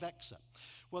than Kyvexa?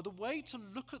 Well, the way to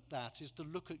look at that is to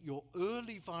look at your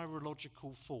early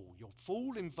virological fall, your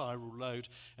fall in viral load,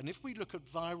 and if we look at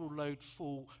viral load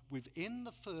fall within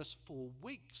the first 4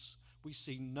 weeks, we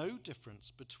see no difference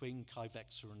between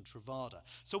Kyvexa and Truvada.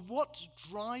 So what's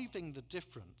driving the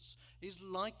difference is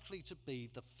likely to be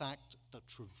the fact that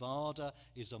Truvada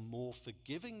is a more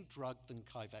forgiving drug than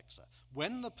Kyvexa.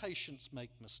 When the patients make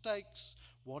mistakes,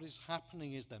 what is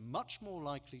happening is they're much more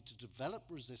likely to develop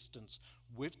resistance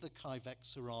with the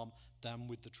Kyvexa arm than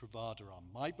with the Truvada arm.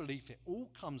 My belief, it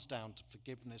all comes down to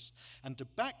forgiveness. And to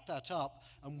back that up,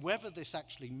 and whether this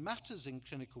actually matters in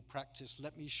clinical practice,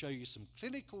 let me show you some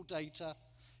clinical data.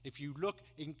 If you look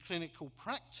in clinical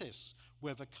practice,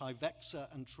 whether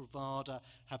Kyvexa and Truvada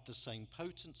have the same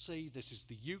potency, this is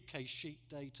the UK sheet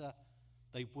data,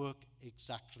 they work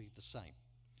exactly the same.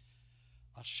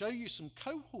 I'll show you some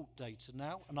cohort data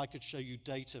now, and I could show you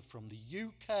data from the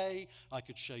UK, I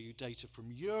could show you data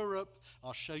from Europe,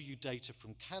 I'll show you data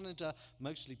from Canada,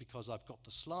 mostly because I've got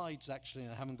the slides actually,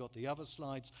 and I haven't got the other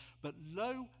slides, but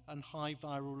low and high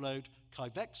viral load,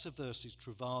 Kyvexa versus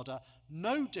Truvada,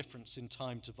 no difference in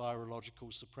time to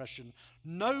virological suppression,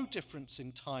 no difference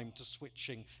in time to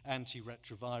switching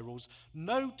antiretrovirals,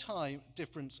 no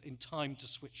difference in time to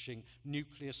switching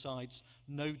nucleosides,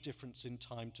 no difference in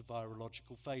time to virological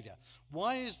failure.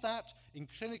 Why is that? In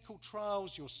clinical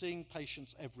trials, you're seeing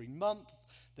patients every month.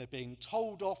 They're being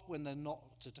told off when they're not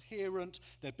adherent.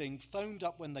 They're being phoned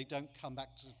up when they don't come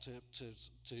back to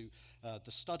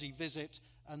the study visit,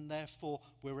 and therefore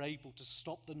we're able to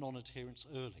stop the non-adherence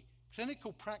early.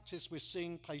 Clinical practice, we're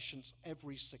seeing patients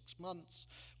every 6 months.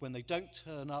 When they don't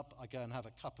turn up, I go and have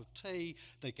a cup of tea.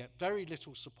 They get very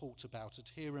little support about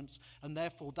adherence, and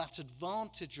therefore that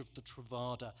advantage of the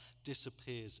Truvada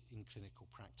disappears in clinical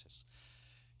practice.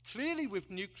 Clearly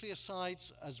with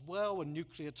nucleosides as well and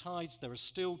nucleotides, there are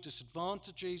still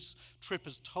disadvantages. Tripp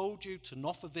has told you,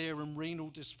 tenofovir and renal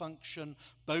dysfunction,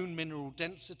 bone mineral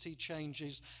density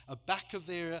changes,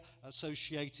 abacavir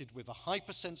associated with a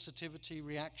hypersensitivity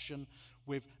reaction,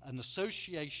 with an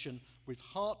association with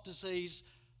heart disease.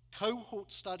 Cohort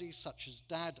studies such as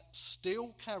DAD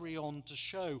still carry on to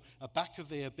show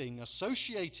abacavir being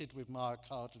associated with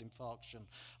myocardial infarction,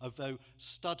 although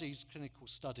studies, clinical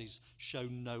studies, show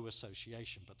no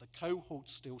association. But the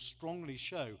cohorts still strongly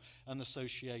show an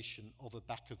association of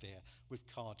abacavir with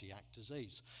cardiac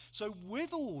disease. So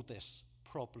with all this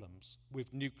problems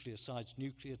with nucleosides,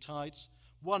 nucleotides,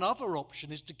 one other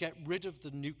option is to get rid of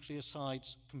the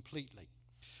nucleosides completely.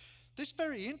 This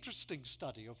very interesting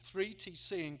study of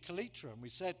 3TC and Kaletra, and we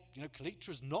said, you know, Kaletra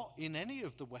is not in any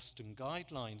of the Western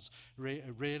guidelines,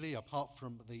 really, apart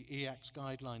from the EACTS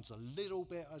guidelines a little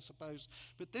bit, I suppose.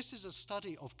 But this is a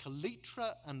study of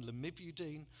Kaletra and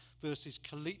lamivudine versus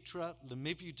Kaletra,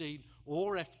 lamivudine,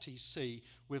 or FTC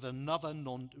with another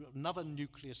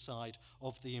nucleoside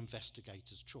of the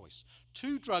investigator's choice.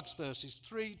 2 drugs versus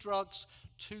 3 drugs,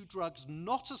 2 drugs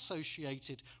not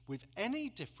associated with any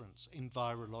difference in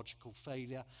virological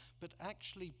failure, but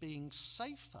actually being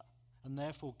safer and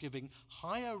therefore giving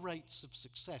higher rates of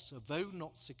success, although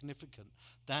not significant,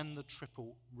 than the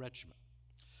triple regimen.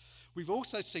 We've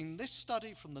also seen this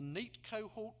study from the NEAT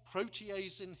cohort,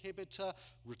 protease inhibitor,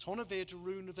 ritonavir,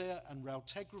 darunavir, and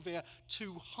raltegravir,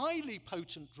 2 highly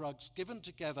potent drugs given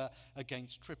together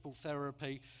against triple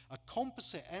therapy, a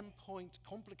composite endpoint,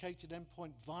 complicated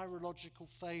endpoint, virological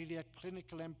failure,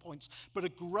 clinical endpoints, but a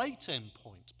great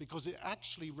endpoint because it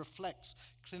actually reflects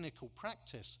clinical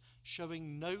practice,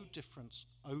 showing no difference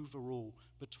overall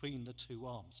between the 2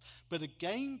 arms. But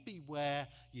again, beware,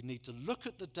 you need to look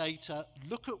at the data,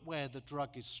 look at where the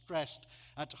drug is stressed.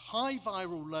 At high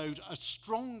viral load, a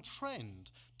strong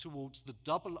trend towards the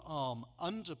double arm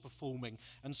underperforming,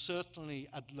 and certainly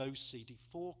at low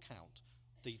CD4 count,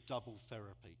 the double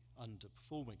therapy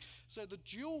underperforming. So the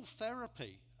dual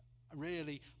therapy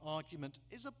really argument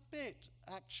is a bit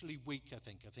actually weak, I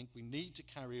think. I think we need to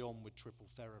carry on with triple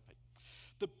therapy.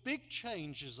 The big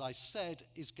change, as I said,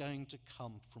 is going to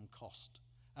come from cost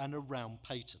and around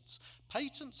patents.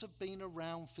 Patents have been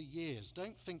around for years.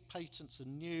 Don't think patents are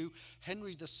new.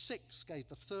 Henry VI gave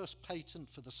the first patent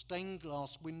for the stained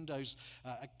glass windows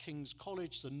at King's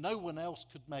College, so no one else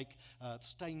could make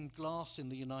stained glass in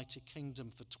the United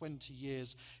Kingdom for 20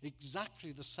 years.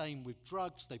 Exactly the same with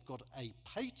drugs. They've got a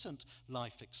patent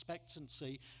life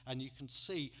expectancy, and you can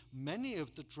see many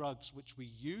of the drugs which we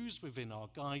use within our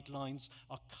guidelines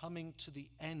are coming to the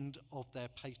end of their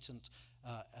patent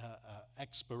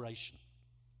expiration.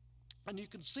 And you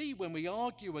can see when we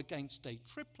argue against a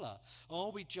tripler, are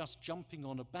we just jumping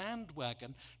on a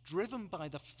bandwagon driven by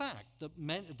the fact that,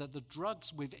 that the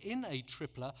drugs within a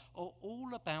tripler are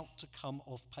all about to come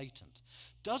off patent?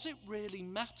 Does it really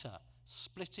matter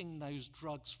splitting those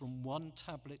drugs from 1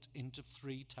 tablet into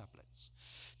 3 tablets?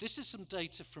 This is some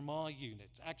data from our unit,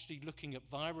 actually looking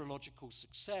at virological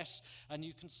success, and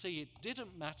you can see it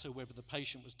didn't matter whether the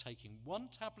patient was taking 1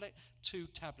 tablet, 2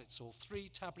 tablets, or 3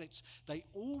 tablets. They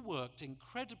all worked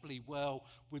incredibly well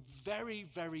with very,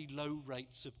 very low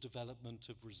rates of development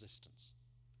of resistance.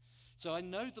 So I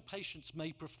know the patients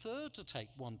may prefer to take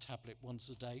 1 tablet once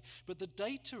a day, but the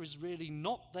data is really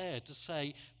not there to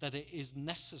say that it is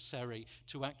necessary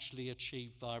to actually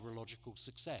achieve virological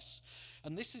success.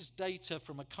 And this is data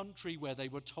from a country where they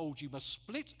were told you must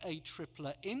split a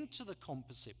tripler into the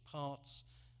composite parts,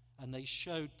 and they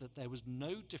showed that there was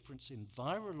no difference in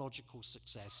virological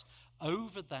success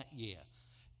over that year.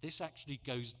 This actually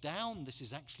goes down. This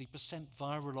is actually percent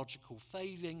virological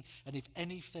failing, and if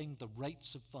anything, the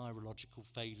rates of virological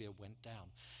failure went down.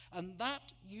 And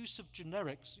that use of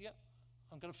generics, yeah,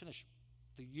 I'm going to finish.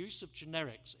 The use of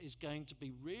generics is going to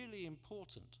be really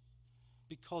important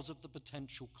because of the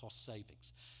potential cost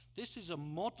savings. This is a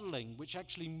modeling which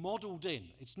actually modeled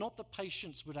in. It's not that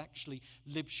patients would actually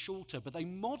live shorter, but they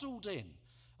modeled in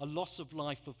a loss of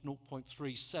life of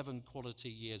 0.37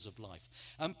 quality years of life.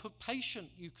 And per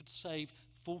patient, you could save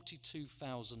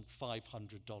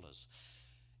 $42,500.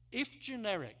 If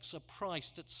generics are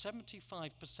priced at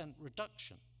 75%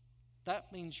 reduction,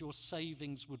 that means your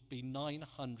savings would be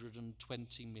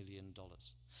 $920 million.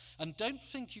 And don't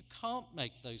think you can't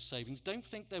make those savings. Don't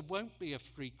think there won't be a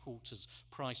 3/4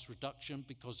 price reduction,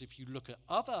 because if you look at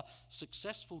other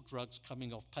successful drugs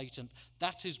coming off patent,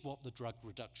 that is what the drug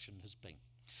reduction has been.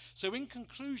 So in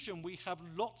conclusion, we have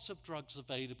lots of drugs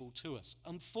available to us.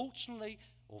 Unfortunately,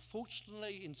 or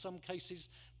fortunately in some cases,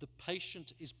 the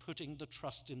patient is putting the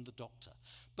trust in the doctor.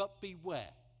 But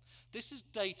beware. This is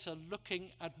data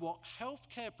looking at what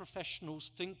healthcare professionals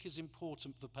think is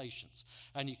important for patients.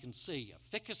 And you can see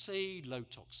efficacy, low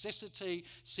toxicity,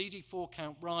 CD4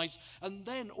 count rise, and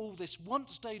then all this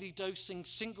once daily dosing,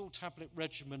 single tablet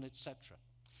regimen, etc.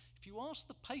 If you ask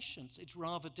the patients, it's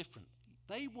rather different.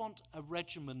 They want a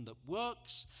regimen that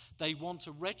works. They want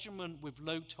a regimen with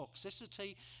low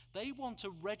toxicity. They want a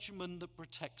regimen that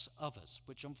protects others,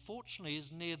 which unfortunately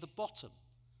is near the bottom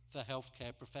for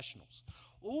healthcare professionals.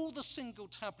 All the single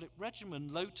tablet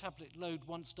regimen, low tablet load,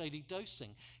 once daily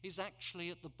dosing, is actually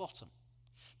at the bottom.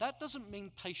 That doesn't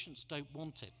mean patients don't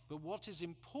want it, but what is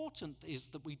important is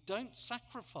that we don't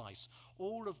sacrifice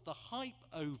all of the hype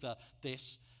over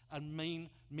this, and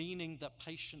meaning that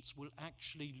patients will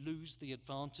actually lose the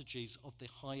advantages of the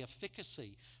high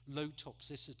efficacy, low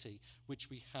toxicity, which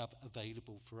we have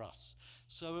available for us.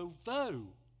 So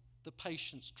although the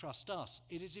patients trust us,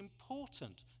 it is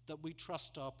important that we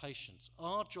trust our patients.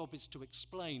 Our job is to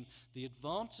explain the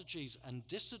advantages and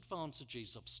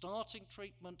disadvantages of starting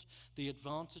treatment, the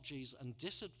advantages and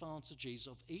disadvantages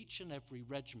of each and every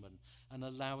regimen, and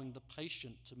allowing the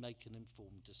patient to make an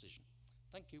informed decision.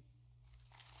 Thank you.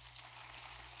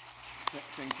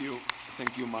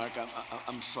 Thank you, Mark.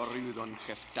 I'm sorry we don't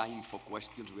have time for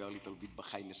questions. We are a little bit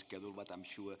behind schedule, but I'm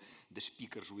sure the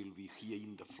speakers will be here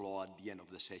in the floor at the end of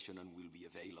the session and will be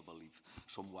available if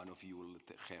someone of you will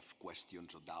have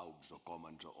questions or doubts or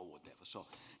comments or whatever. So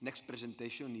next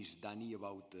presentation is Danny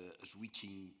about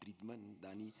switching treatment.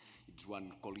 Danny is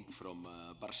one colleague from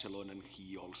Barcelona, and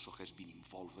he also has been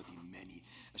involved in many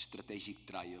strategic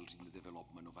trials in the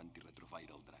development of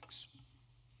antiretroviral drugs.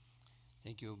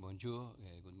 Thank you, bonjour,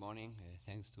 good morning.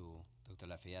 Thanks to Dr.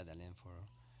 Lafeuillade, Alain, for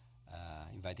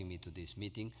inviting me to this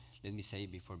meeting. Let me say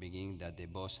before beginning that the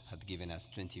boss had given us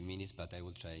 20 minutes, but I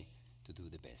will try to do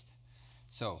the best.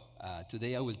 So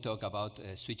today I will talk about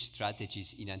switch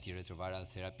strategies in antiretroviral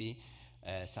therapy,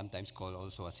 sometimes called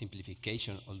also a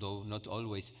simplification, although not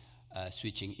always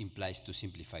switching implies to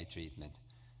simplify treatment.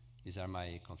 These are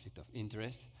my conflict of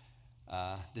interest.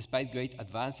 Despite great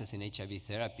advances in HIV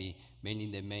therapy, mainly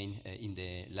in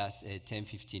the last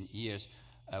 10-15 years,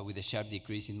 with a sharp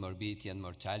decrease in morbidity and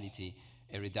mortality,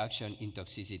 a reduction in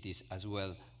toxicities as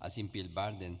well as in pill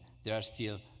burden, there are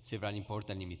still several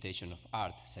important limitations of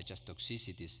ART, such as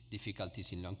toxicities,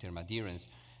 difficulties in long-term adherence,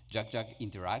 drug-drug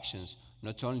interactions,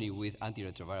 not only with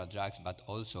antiretroviral drugs, but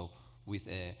also with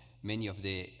many of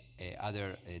the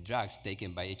other drugs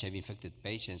taken by HIV-infected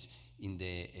patients in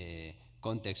the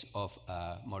context of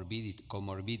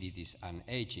comorbidities and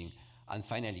aging, and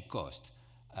finally cost.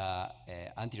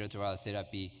 Antiretroviral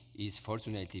therapy is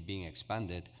fortunately being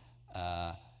expanded,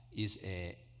 is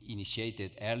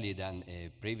initiated earlier than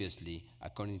previously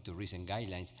according to recent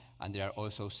guidelines, and there are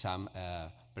also some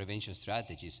prevention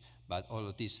strategies, but all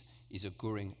of this is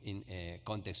occurring in a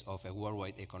context of a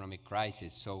worldwide economic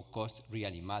crisis, so cost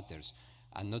really matters,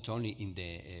 and not only in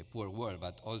the poor world,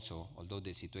 but also, although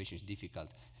the situation is difficult,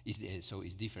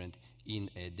 is different in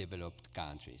developed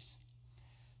countries.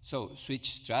 So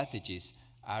switch strategies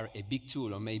are a big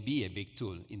tool, or may be a big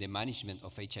tool, in the management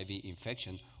of HIV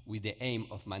infection, with the aim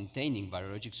of maintaining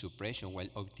virologic suppression while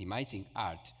optimizing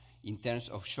ART in terms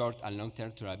of short and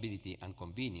long-term tolerability and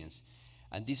convenience.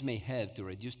 And this may help to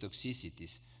reduce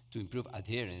toxicities, to improve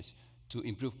adherence, to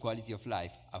improve quality of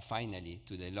life, and finally,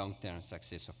 to the long-term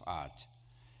success of ART.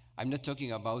 I'm not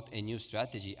talking about a new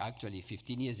strategy. Actually,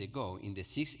 15 years ago, in the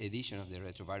 6th edition of the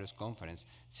Retrovirus Conference,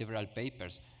 several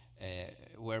papers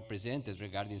were presented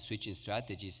regarding switching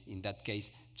strategies, in that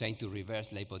case, trying to reverse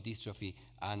lipodystrophy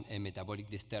and metabolic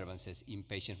disturbances in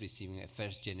patients receiving a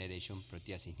first-generation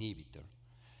protease inhibitor.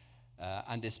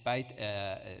 And despite,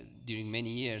 during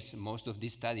many years, most of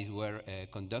these studies were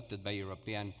conducted by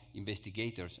European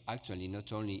investigators, actually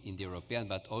not only in the European,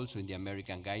 but also in the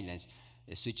American guidelines,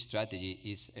 a switch strategy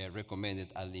is recommended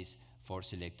at least for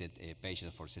selected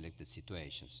patients, for selected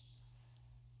situations.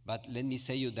 But let me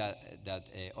say you that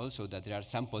also that there are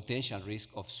some potential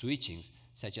risks of switching,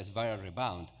 such as viral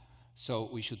rebound. So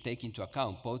we should take into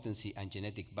account potency and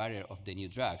genetic barrier of the new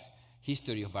drugs,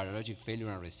 history of virologic failure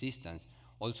and resistance,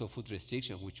 also food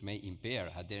restriction, which may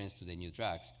impair adherence to the new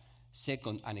drugs.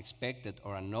 Second, unexpected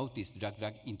or unnoticed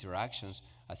drug-drug interactions,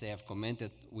 as I have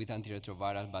commented, with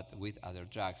antiretroviral, but with other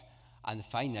drugs. And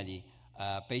finally,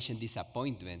 patient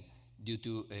disappointment due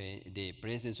to the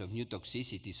presence of new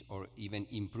toxicities, or even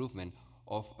improvement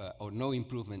of, or no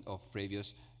improvement of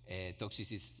previous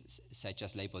toxicities, such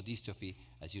as lipodystrophy,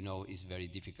 as you know, is very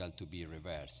difficult to be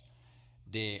reversed.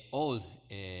 The old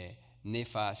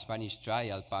NEFA Spanish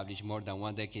trial, published more than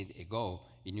 1 decade ago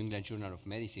in New England Journal of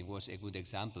Medicine, was a good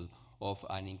example of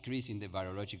an increase in the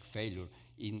virologic failure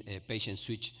in patients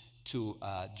switch to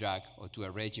a drug or to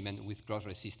a regimen with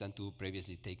cross-resistant to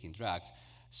previously taken drugs.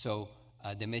 So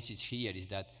the message here is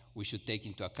that we should take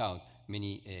into account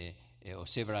many or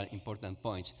several important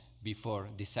points before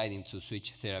deciding to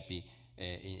switch therapy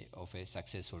of a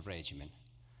successful regimen.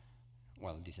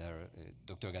 Well, these are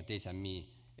Dr. Gates and me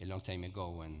a long time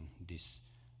ago when this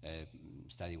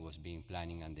study was being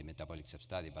planning and the metabolic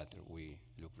sub-study, but we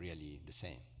look really the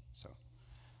same. So,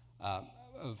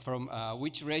 from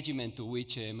which regimen to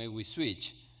which may we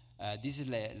switch? This is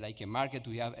like a market.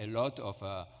 We have a lot of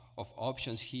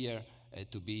options here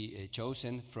to be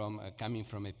chosen from, coming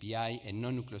from a PI, a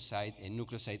non-nucleoside, a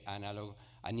nucleoside analog,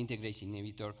 an integrase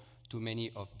inhibitor, to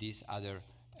many of these other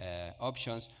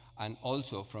options, and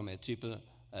also from a triple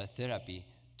therapy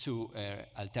to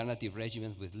alternative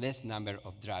regimens with less number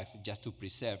of drugs, just to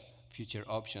preserve future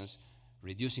options,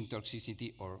 reducing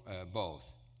toxicity, or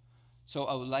both. So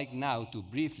I would like now to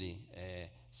briefly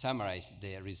summarize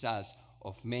the results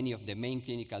of many of the main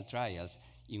clinical trials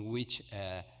in which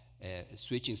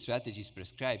switching strategies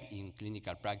prescribed in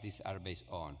clinical practice are based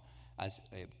on. As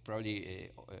probably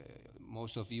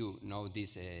most of you know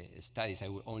these studies, I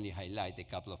will only highlight a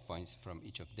couple of points from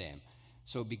each of them.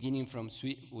 So beginning from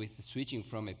with switching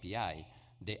from a PI,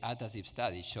 the ATASIP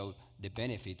study showed the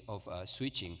benefit of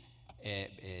switching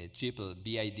a triple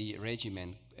BID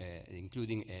regimen,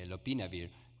 including lopinavir,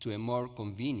 to a more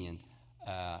convenient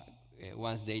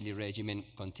once daily regimen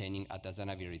containing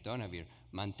atazanavir ritonavir,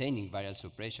 maintaining viral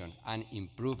suppression and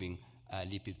improving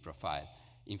lipid profile.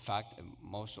 In fact,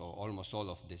 most or almost all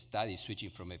of the studies switching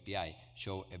from a PI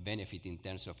show a benefit in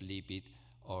terms of lipid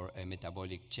or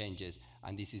metabolic changes,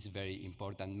 and this is very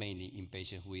important mainly in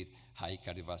patients with high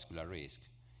cardiovascular risk.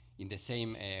 In the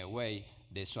same way,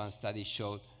 the SWAN study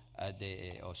showed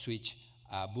or switch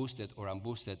boosted or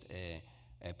unboosted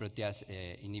protease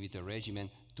inhibitor regimen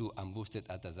to unboosted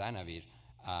atazanavir,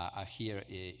 here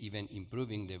even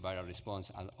improving the viral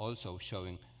response and also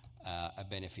showing a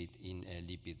benefit in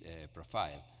lipid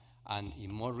profile. And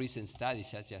in more recent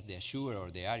studies, such as the ISHEID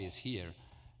or the ARIES here,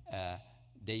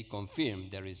 they confirm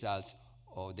the results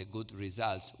or the good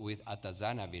results with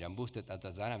atazanavir and boosted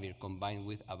atazanavir combined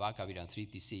with abacavir and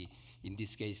 3-TC, in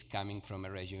this case coming from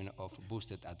a regimen of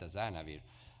boosted atazanavir.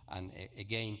 And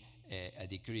again, a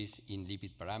decrease in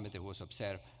lipid parameter was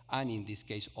observed, and in this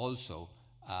case also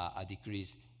a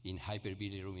decrease in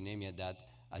hyperbilirubinemia that,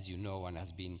 as you know, and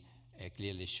has been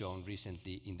clearly shown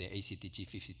recently in the ACTG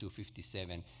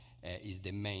 5257, is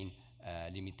the main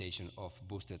limitation of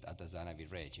boosted atazanavir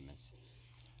regimens.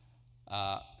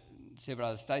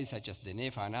 Several studies, such as the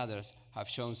NEFA and others, have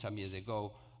shown some years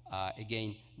ago,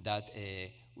 again, that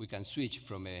we can switch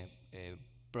from a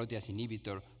protease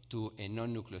inhibitor to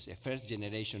a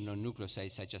first-generation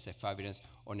non-nucleoside, such as efavirenz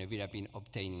or nevirapine,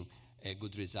 obtaining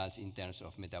good results in terms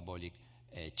of metabolic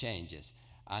changes.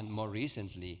 And more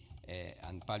recently,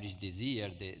 and published this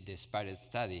year, the SPIRAL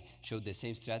study showed the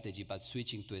same strategy, but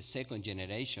switching to a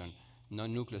second-generation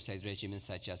non-nucleoside regimen,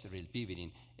 such as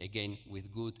rilpivirine, again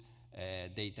with good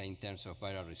data in terms of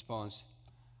viral response,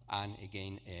 and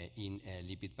again in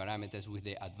lipid parameters, with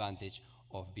the advantage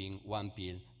of being one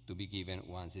pill to be given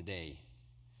once a day.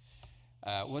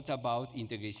 What about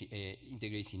integrase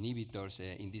inhibitors?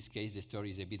 In this case, the story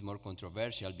is a bit more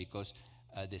controversial because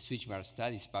the switchmark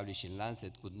studies published in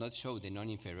Lancet could not show the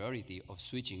non-inferiority of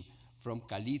switching from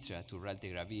Calitra to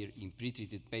raltegravir in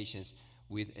pretreated patients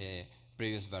with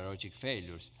previous virologic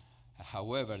failures.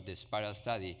 However, the SPIRAL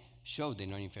study showed the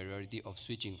non-inferiority of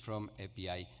switching from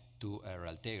API to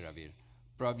raltegravir.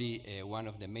 Probably one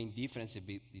of the main differences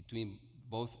between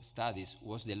both studies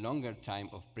was the longer time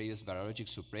of previous virologic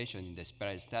suppression in the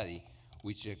SPIRAL study,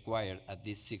 which required at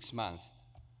least 6 months,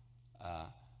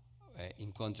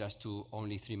 in contrast to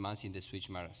only 3 months in the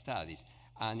switchmark studies.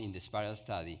 And in the SPIRAL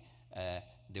study,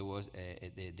 there was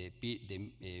the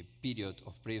period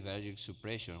of previous virologic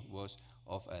suppression was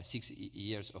of 6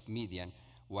 years of median,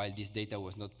 while this data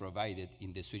was not provided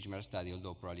in the switchmark study,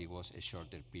 although probably was a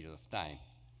shorter period of time.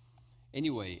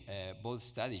 Anyway, both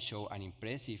studies show an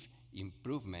impressive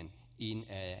improvement in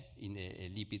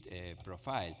a lipid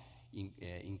profile,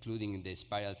 including the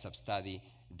SPIRAL substudy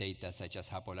data such as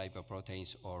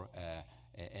apolipoproteins or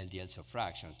LDL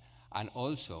subfractions. And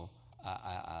also,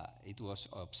 it was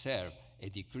observed a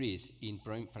decrease in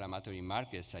pro-inflammatory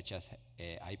markers such as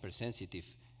hypersensitive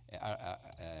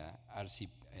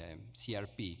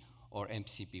CRP or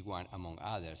MCP1, among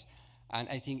others. And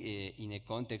I think in a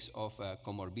context of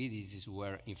comorbidities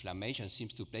where inflammation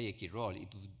seems to play a key role,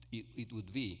 it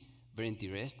would be very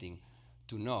interesting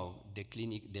to know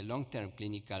the long-term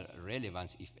clinical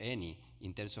relevance, if any,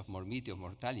 in terms of morbidity or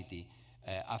mortality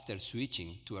after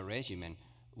switching to a regimen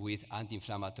with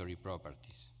anti-inflammatory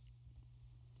properties.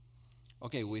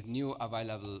 Okay, with new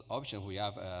available options, we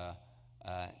have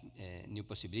new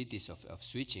possibilities of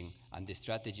switching, and the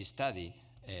strategy study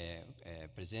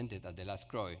presented at the last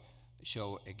CROI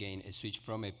show again a switch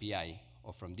from API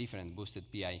or from different boosted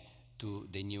PI to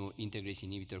the new integrase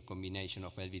inhibitor combination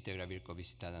of elvitegravir,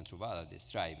 covistat, and Truvada, the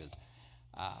Stribel.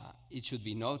 It should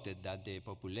be noted that the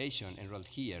population enrolled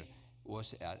here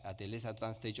was at a less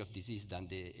advanced stage of disease than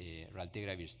the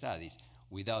raltegravir studies,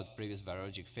 without previous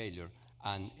virologic failure,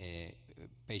 and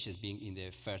patients being in the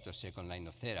first or second line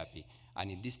of therapy. And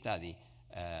in this study,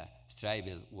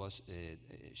 Stribel was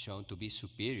shown to be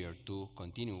superior to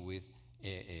continue with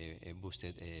a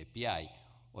boosted PI,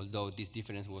 although this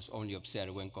difference was only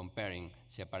observed when comparing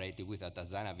separately with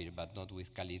atazanavir, but not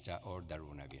with Calitra or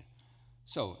darunavir.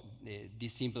 So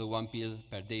this simple 1 pill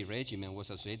per day regimen was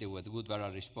associated with good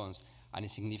viral response and a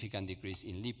significant decrease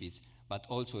in lipids, but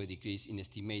also a decrease in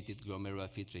estimated glomerular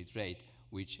filtrate rate,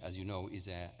 which, as you know, is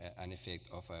an effect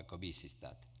of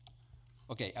covistat.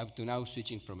 Okay, up to now,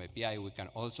 switching from API, we can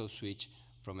also switch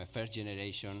from a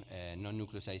first-generation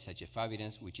non-nucleoside such as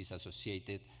efavirenz, which is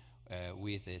associated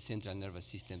with central nervous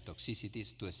system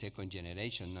toxicities, to a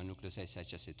second-generation non-nucleoside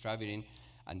such as etravirine,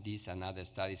 and these and other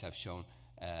studies have shown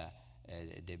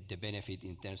the benefit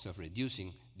in terms of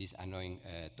reducing this annoying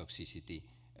toxicity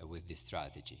with this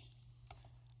strategy.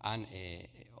 And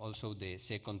also the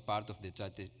second part of the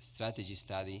strategy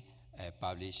study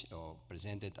published or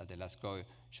presented at the last CROI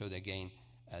showed again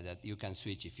that you can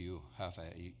switch if you have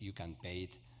you can pay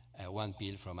it 1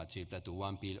 pill from atripla to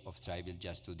 1 pill of Stribel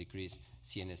just to decrease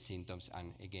CNS symptoms,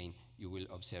 and again you will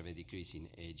observe a decrease in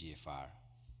AGFR.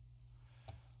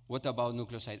 What about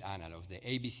nucleoside analogs? The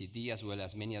ABCD, as well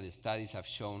as many other studies, have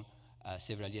shown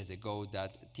several years ago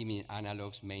that thymine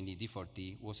analogs, mainly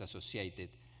D4T, was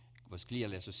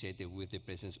clearly associated with the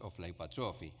presence of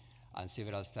lipotrophy, and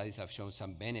several studies have shown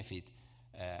some benefit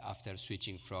after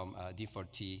switching from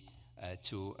D4T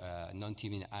to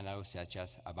non-timid analogs such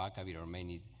as abacavir or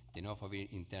mainly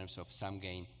tenofovir in terms of some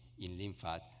gain in lymph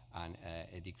fat and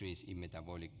a decrease in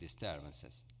metabolic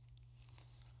disturbances.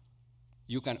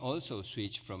 You can also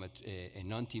switch from a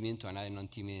non-timid to another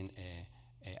non-timid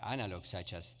analog,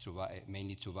 such as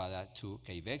mainly Truvada to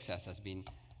Kvexa, as has been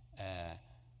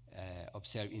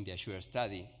observed in the ISHEID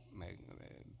study,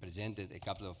 presented a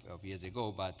couple of years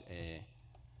ago, but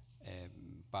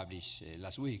published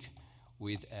last week,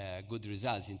 with good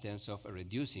results in terms of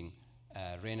reducing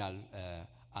renal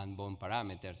and bone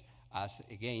parameters, as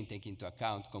again taking into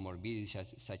account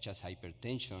comorbidities such as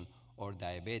hypertension or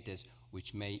diabetes,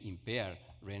 which may impair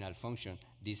renal function.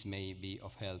 This may be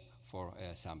of help for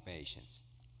some patients.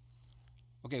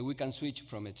 Okay, we can switch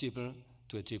from a triple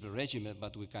to a triple regimen,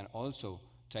 but we can also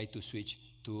try to switch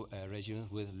to a regimen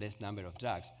with less number of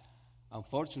drugs.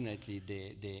 Unfortunately,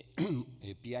 the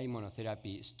PI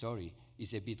monotherapy story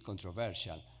is a bit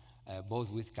controversial, both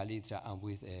with Calitra and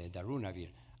with darunavir,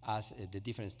 as the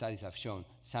different studies have shown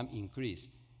some increase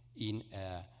in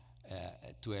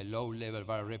to a low level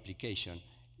viral replication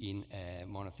in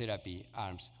monotherapy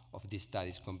arms of these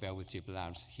studies compared with triple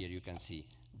arms. Here you can see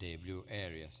the blue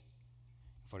areas.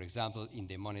 For example, in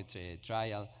the monitor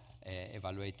trial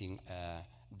evaluating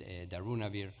the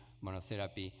darunavir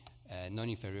monotherapy,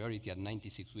 non-inferiority at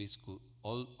 96 weeks could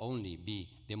only be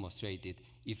demonstrated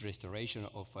if restoration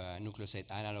of nucleoside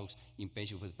analogs in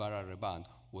patients with viral rebound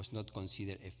was not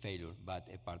considered a failure, but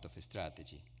a part of a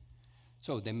strategy.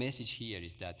 So the message here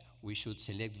is that we should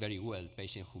select very well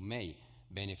patients who may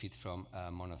benefit from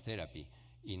monotherapy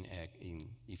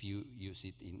if you use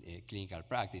it in clinical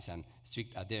practice, and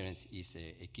strict adherence is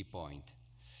a key point.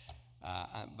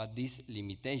 But these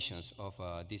limitations of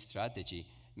this strategy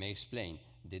may explain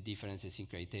the differences in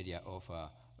criteria of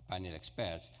panel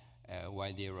experts.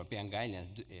 While the European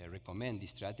guidelines recommend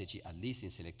this strategy at least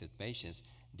in selected patients,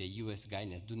 the US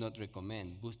guidelines do not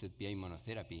recommend boosted PI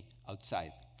monotherapy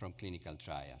outside from clinical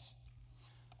trials.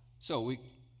 So we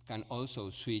can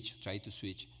also try to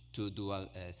switch to dual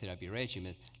therapy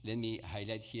regimens. Let me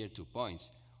highlight here 2 points.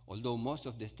 Although most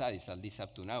of the studies, at least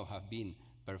up to now, have been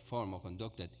performed or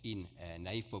conducted in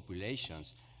naive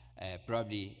populations,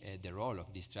 probably the role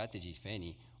of this strategy, if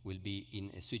any, will be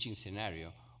in a switching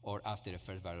scenario or after a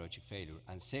first virologic failure.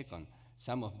 And second,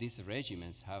 some of these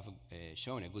regimens have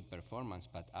shown a good performance,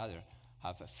 but others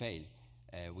have failed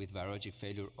with virologic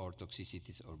failure or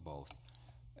toxicities or both.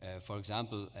 For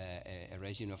example, a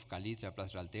regimen of Calitra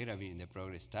plus raltegravir in the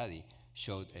Progress study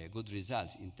showed good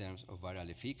results in terms of viral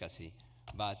efficacy,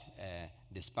 but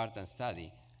the Spartan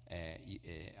study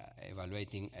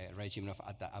evaluating a regimen of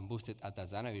unboosted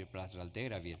atazanavir plus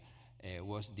raltegravir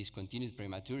was discontinued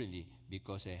prematurely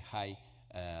because a high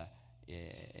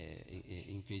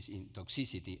increase in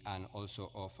toxicity and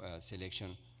also of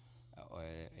selection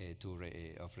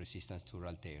of resistance to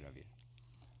raltegravir.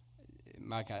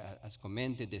 Mark has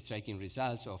commented the striking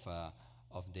results of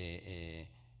the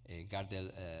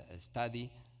Gardel study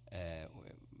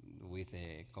with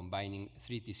combining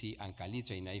 3TC and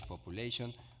Calitra in naive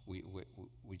population,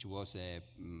 which was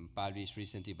published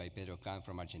recently by Pedro Kahn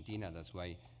from Argentina. That's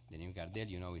why the name Gardel,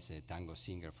 you know, is a tango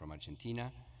singer from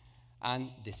Argentina. And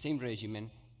the same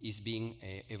regimen is being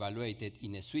evaluated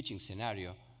in a switching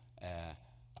scenario.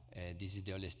 This is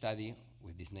the only study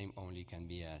with this name only, can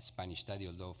be a Spanish study,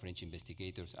 although French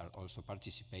investigators are also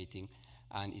participating,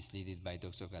 and is led by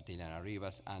Dr. Catalina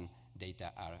Rivas, and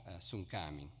data are soon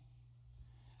coming.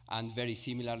 And very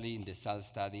similarly in the SAL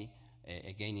study,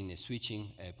 again in a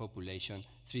switching population,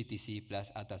 3TC plus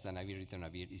atazanavir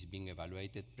ritonavir is being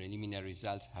evaluated. Preliminary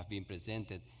results have been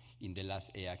presented in the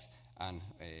last EACS, and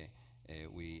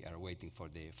we are waiting for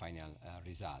the final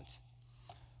results.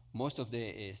 Most of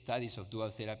the studies of dual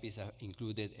therapies have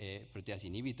included a protease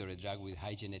inhibitor, a drug with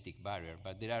high genetic barrier,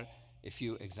 but there are a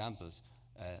few examples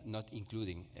not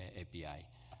including API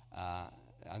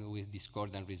and with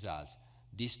discordant results.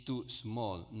 These 2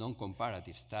 small,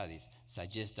 non-comparative studies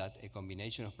suggest that a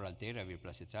combination of raltegravir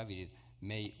plus etravirine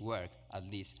may work, at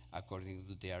least according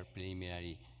to their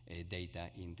preliminary data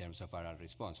in terms of viral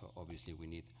response. So obviously we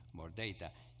need more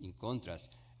data. In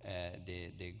contrast,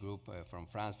 the group from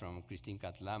France, from Christine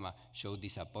Catlama, showed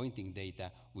disappointing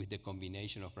data with the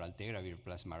combination of raltegravir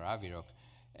plus maraviroc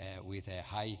with a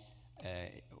high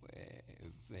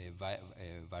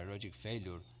virologic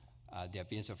failure, the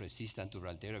appearance of resistance to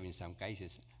raltegravir in some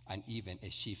cases, and even a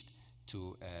shift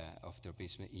to of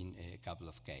tropism in a couple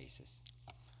of cases.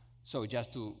 So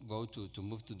just to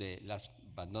move to the last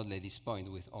but not least point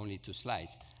with only 2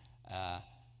 slides.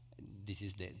 This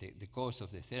is the course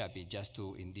of the therapy, just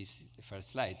to, in this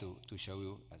first slide, to show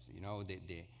you, as you know,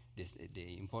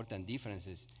 the important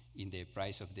differences in the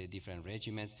price of the different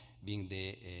regimens, being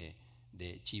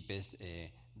the cheapest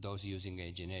those using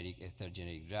a third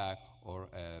generic drug or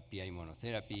PI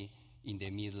monotherapy, in the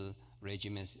middle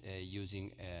regimens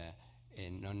using a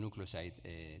non-nucleoside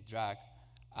drug,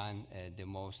 and the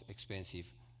most expensive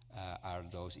are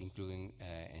those including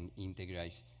an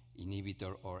integrase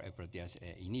inhibitor or a protease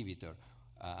inhibitor,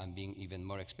 and being even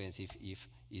more expensive if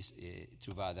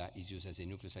Truvada is used as a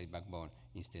nucleoside backbone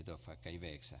instead of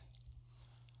Kaivexa.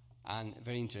 And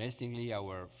very interestingly,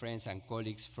 our friends and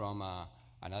colleagues from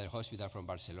another hospital from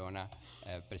Barcelona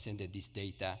presented this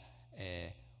data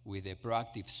with a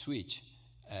proactive switch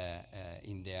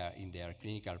in their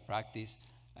clinical practice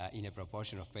in a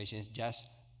proportion of patients, just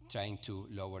trying to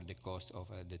lower the cost of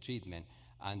the treatment.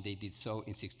 And they did so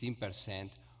in 16%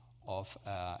 of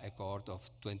a cohort of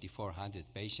 2,400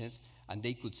 patients, and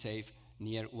they could save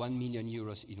near 1 million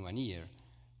euros in 1 year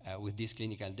with this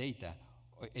clinical data.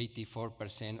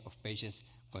 84% of patients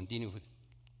continue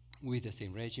with the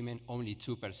same regimen, only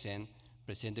 2%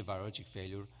 presented virologic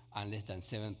failure, and less than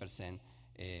 7%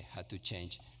 had to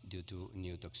change due to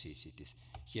new toxicities.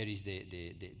 Here is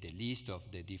the list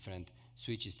of the different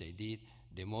switches they did.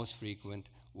 The most frequent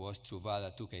was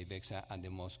Truvada to Kaivexa, and the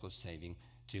most cost-saving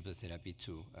triple therapy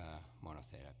to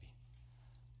monotherapy.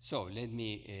 So let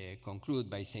me conclude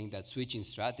by saying that switching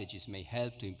strategies may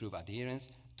help to improve adherence,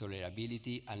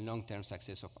 tolerability, and long-term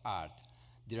success of ART.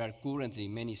 There are currently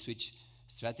many switch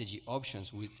strategy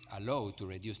options which allow to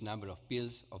reduce number of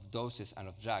pills, of doses, and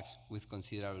of drugs with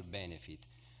considerable benefit.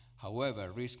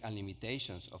 However, risks and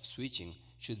limitations of switching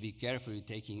should be carefully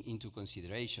taken into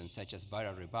consideration, such as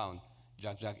viral rebound,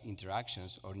 drug-drug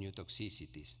interactions, or new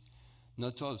toxicities.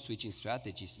 Not all switching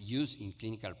strategies used in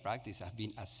clinical practice have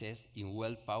been assessed in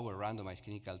well-powered randomized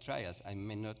clinical trials and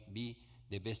may not be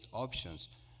the best options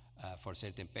for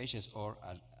certain patients, or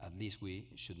at least we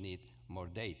should need more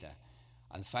data.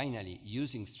 And finally,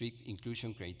 using strict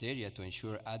inclusion criteria to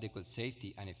ensure adequate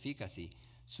safety and efficacy,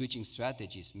 switching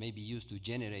strategies may be used to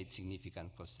generate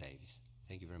significant cost savings.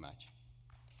 Thank you very much.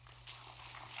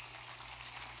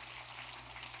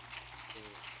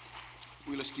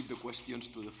 We'll skip the questions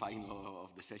to the final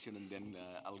of the session, and then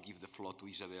I'll give the floor to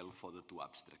Isabel for the 2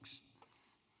 abstracts.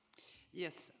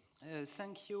 Yes,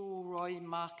 thank you, Roy,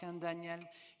 Mark, and Daniel,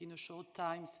 in a short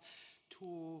time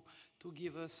to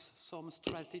give us some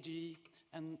strategy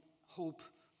and hope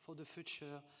for the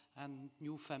future and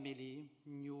new family,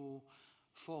 new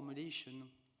formulation.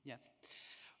 Yes.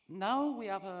 Now we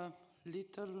have a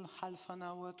little half an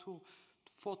hour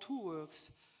for 2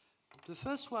 works. The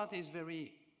first one is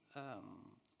very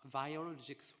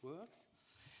virologic works.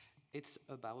 It's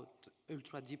about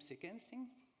ultra-deep sequencing,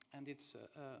 and it's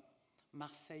a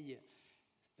Marseille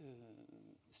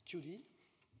study.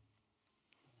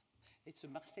 It's a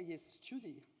Marseillais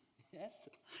study, yes.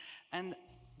 And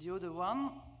the other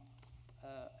one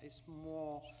is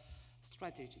more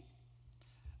strategy.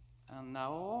 And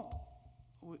now,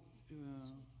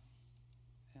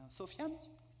 Sofiane?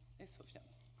 Yes, Sofiane.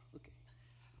 Okay.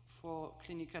 For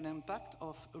clinical impact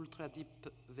of ultra-deep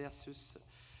versus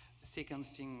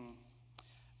sequencing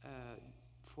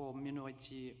for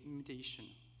minority mutation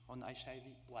on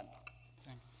HIV-1.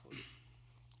 Thanks.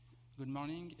 Good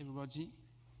morning, everybody.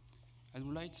 I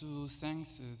would like to thank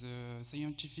the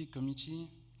scientific committee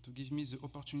to give me the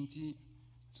opportunity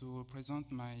to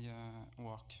present my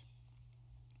work.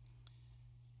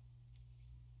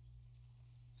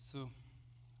 So,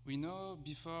 we know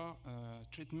before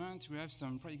treatment we have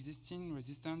some pre-existing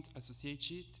resistant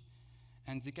associated,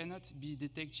 and they cannot be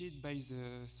detected by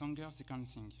the Sanger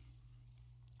sequencing.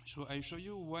 So I show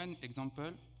you one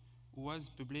example was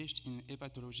published in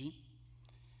Hepatology.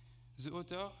 The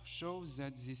author shows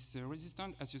that these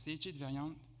resistant associated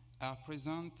variants are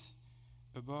present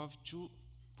above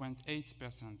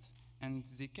 2.8%, and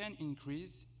they can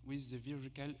increase with the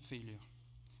virological failure.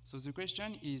 So the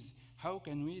question is, how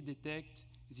can we detect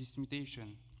this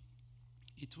mutation?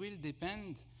 It will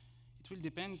depend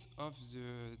of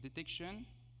the detection,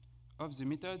 of the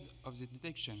method of the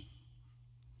detection.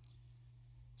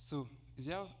 So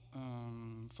there,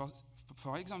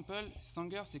 for example,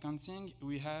 Sanger sequencing,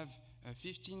 we have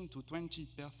 15 to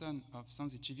 20% of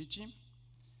sensitivity.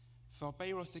 For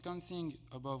pyrosequencing,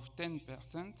 above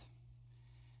 10%.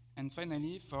 And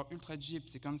finally, for ultra-deep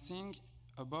sequencing,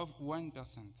 above 1%.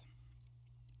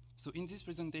 So in this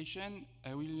presentation,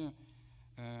 I will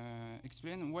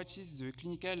explain what is the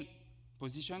clinical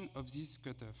position of this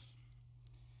cutoff.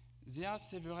 There are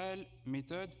several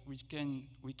methods we can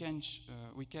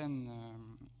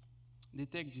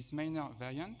detect these minor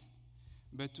variants,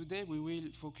 but today we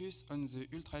will focus on the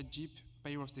ultra-deep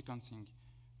pyrosequencing,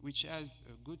 which has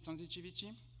a good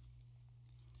sensitivity,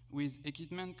 with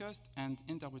equipment cost and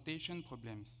interpretation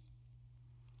problems.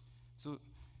 So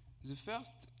the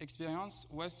first experience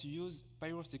was to use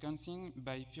pyrosequencing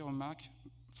by Pyromark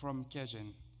from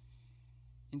Gestion.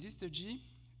 In this study,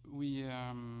 we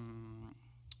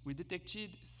detected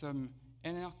some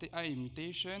NRTI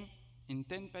mutation in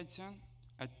 10 patients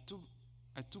at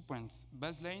two points,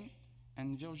 baseline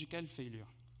and virological failure.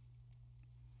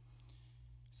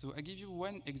 So I give you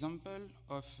one example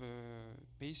of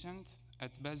patient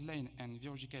at baseline and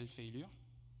virological failure.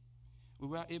 We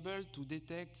were able to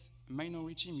detect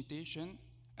minority mutation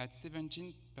at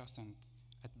 17%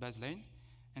 at baseline,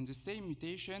 and the same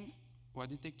mutation were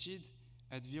detected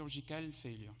at virological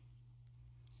failure.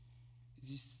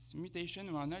 These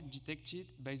mutations were not detected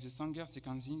by the Sanger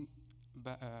sequencing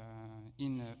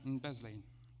in baseline.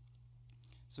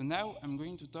 So now I'm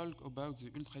going to talk about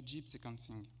the ultra-deep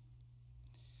sequencing.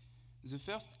 The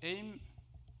first aim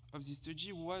of the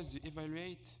study was to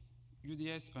evaluate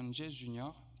UDS on JS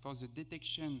Junior for the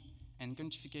detection and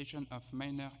quantification of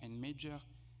minor and major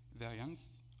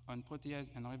variants on protease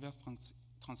and reverse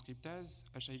transcriptase,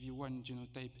 HIV1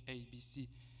 genotype A, B, C,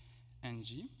 and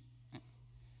G.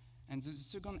 And the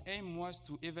second aim was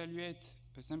to evaluate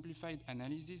a simplified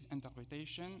analysis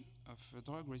interpretation of a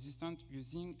drug resistant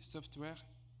using software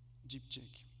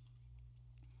GPCheck.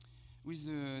 With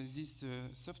this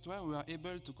software, we were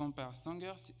able to compare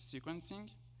Sanger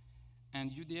sequencing and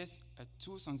UDS at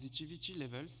two sensitivity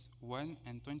levels, 1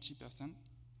 and 20%.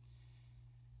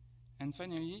 And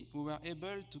finally, we were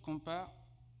able to compare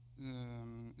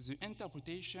the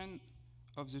interpretation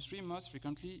of the three most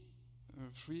frequently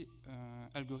free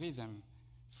algorithms,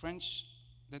 French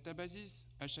databases,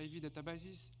 HIV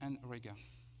databases, and REGA.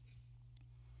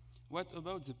 What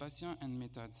about the patient and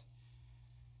method?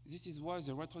 This was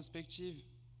a retrospective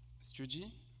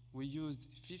study. We used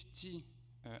 50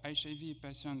 HIV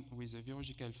patients with a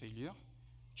virological failure.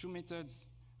 Two methods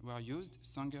were used,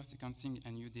 Sanger sequencing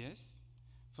and UDS.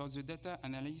 For the data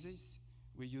analysis,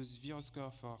 we used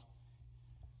ViroScore for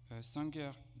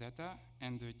Sanger data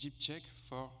and the GPCheck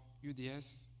for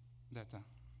UDS data.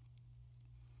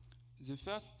 The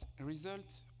first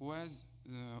result was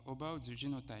about the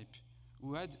genotype.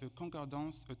 We had a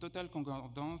total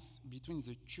concordance between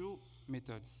the two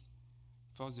methods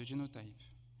for the genotype.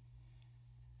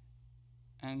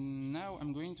 And now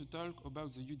I'm going to talk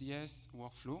about the UDS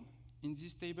workflow. In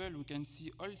this table, we can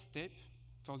see all steps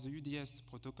for the UDS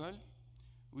protocol.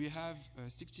 We have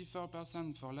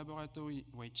 64% for laboratory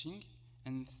waiting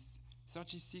and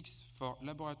 36% for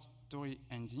laboratory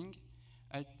ending.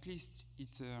 At least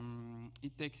it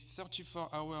takes 34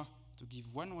 hours to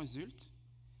give one result,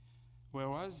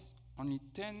 whereas only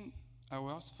 10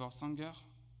 hours for Sanger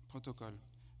protocol,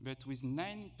 but with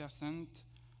 9%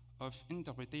 of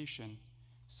interpretation.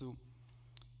 So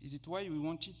is it why we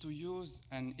wanted to use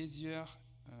an easier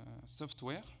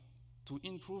software to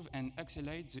improve and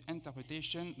accelerate the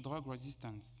interpretation drug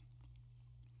resistance?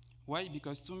 Why?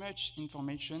 Because too much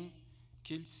information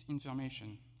kills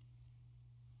information.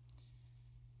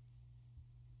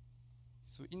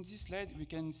 So in this slide, we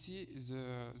can see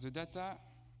the data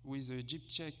with the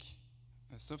GPCheck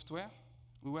software.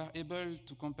 We were able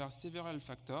to compare several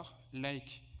factors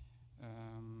like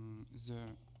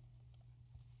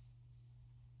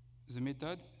the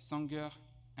method, Sanger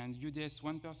and UDS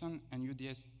 1% and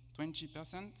UDS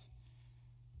 20%.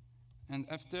 And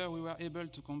after, we were able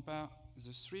to compare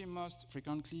the three most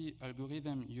frequently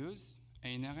algorithms used,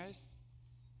 ANRS,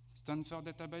 Stanford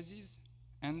databases,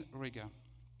 and REGA.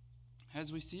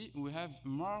 As we see, we have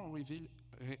more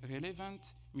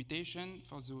relevant mutation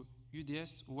for the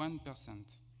UDS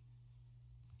 1%.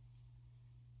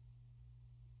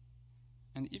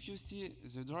 And if you see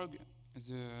the drug,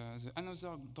 the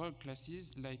another drug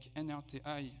classes like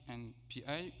NRTI and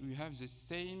PI, we have the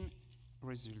same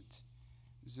result.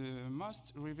 The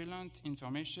most relevant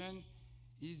information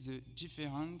is the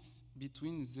difference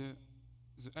between the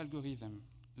algorithm,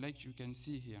 like you can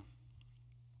see here.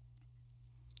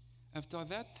 After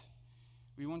that,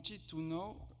 we wanted to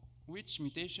know which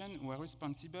mutation were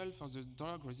responsible for the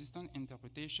drug-resistant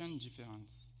interpretation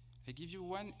difference. I give you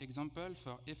one example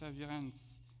for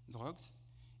efavirenz drugs.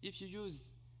 If you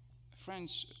use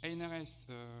French ANRS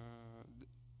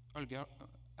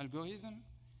algorithm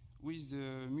with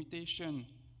the mutation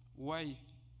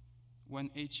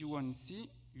Y181C,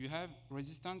 you have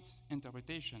resistant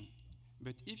interpretation.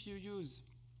 But if you use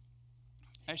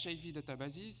HIV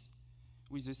databases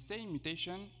with the same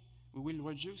mutation, we will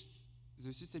reduce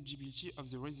the susceptibility of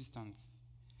the resistance.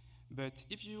 But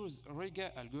if you use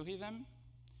REGA algorithm,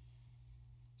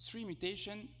 3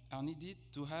 mutations are needed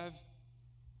to have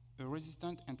a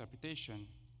resistant interpretation.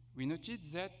 we noted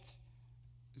that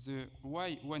the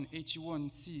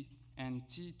Y181C and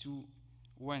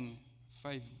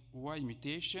T215Y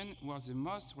mutation was the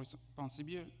most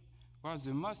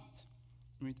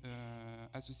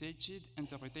associated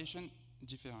interpretation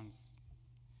difference.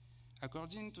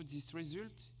 According to this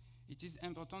result, it is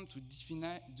important to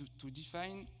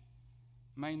define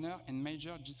minor and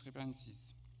major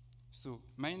discrepancies. So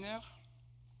minor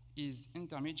is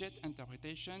intermediate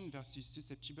interpretation versus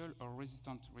susceptible or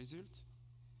resistant result.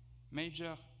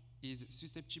 Major is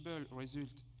susceptible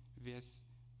result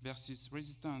versus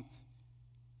resistant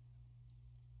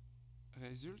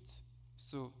result.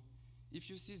 So if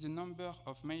you see the number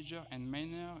of major and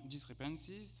minor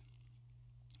discrepancies,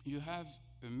 you have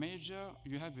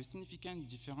a significant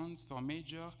difference for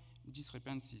major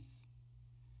discrepancies.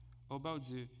 About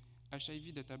the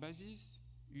HIV databases,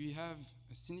 we have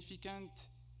a significant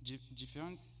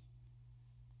difference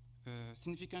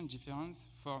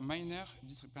for minor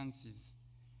discrepancies.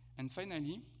 And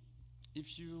finally,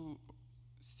 if you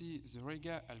see the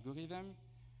REGA algorithm,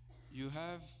 you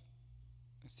have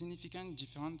a significant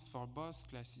difference for both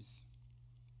classes.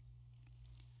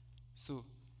 So,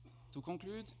 to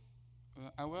conclude,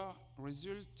 our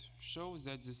result shows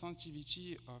that the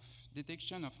sensitivity of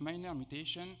detection of minor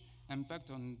mutation impact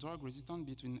on drug resistance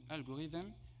between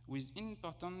algorithms with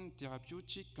important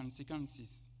therapeutic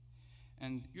consequences.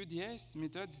 And UDS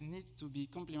methods need to be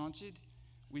complemented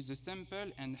with a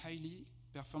simple and highly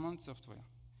performant software.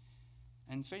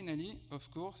 And finally, of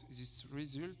course, this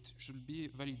result should be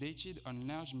validated on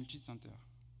large multi-center.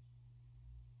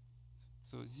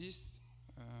 So this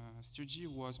study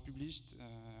was published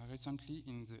recently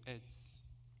in the EDS.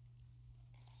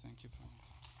 Thank you for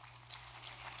this.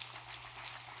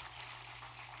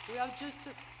 We have just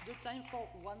the time for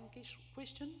one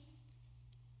question.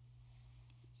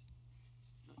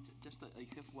 I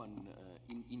have one.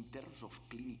 In terms of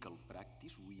clinical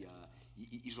practice,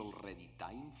 is already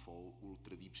time for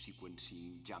ultra deep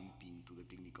sequencing jumping to the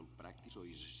clinical practice, or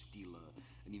is it still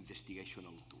an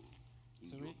investigational tool, in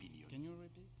your opinion? Can you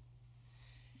repeat?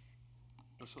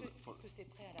 Est-ce que c'est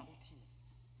prêt à la routine?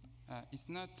 It's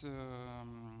not.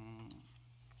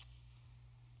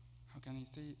 How can I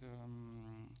say?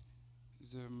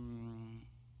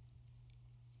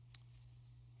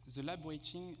 The lab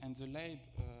waiting and the lab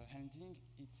handling.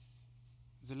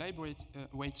 The lab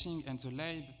waiting and the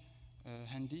lab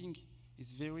handling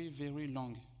is very, very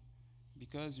long,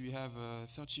 because we have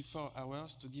 34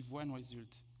 hours to give one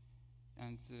result,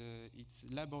 and it's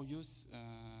laborious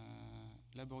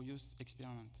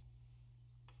experiment.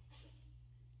 Thank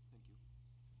you.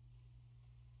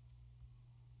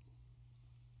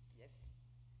 Yes.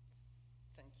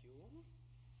 Thank you.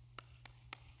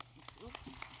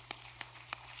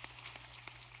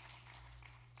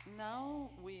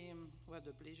 Now we have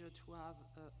the pleasure to have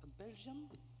a Belgian.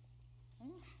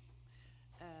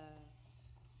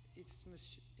 It's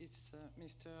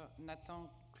Mr. Nathan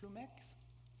Klumek,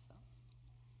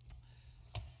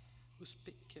 who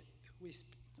speak. We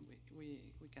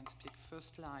can speak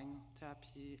first line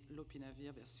therapy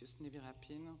lopinavir versus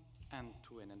nevirapine and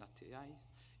to NNRTI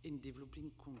in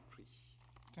developing countries.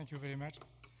 Thank you very much.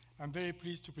 I'm very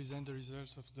pleased to present the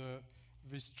results of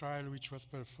this trial, which was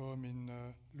performed in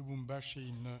Lubumbashi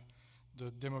in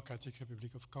the Democratic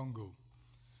Republic of Congo.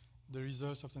 The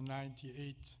results of the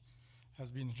 98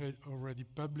 has been already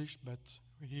published, but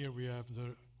here we have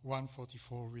the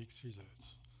 144 weeks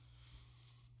results.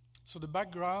 So the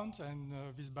background, and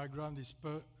this background is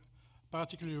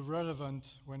particularly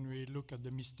relevant when we look at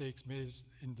the mistakes made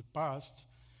in the past.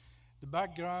 The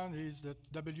background is that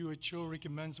WHO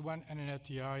recommends 1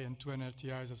 NNRTI and 2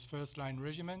 NNRTIs as first-line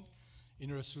regimen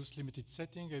in a resource-limited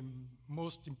setting, and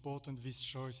most important, this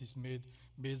choice is made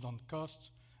based on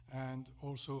cost and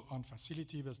also on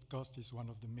facility, but cost is one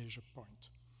of the major points.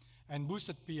 And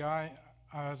boosted PI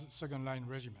as second-line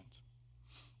regimen.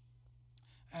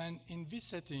 And in this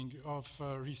setting of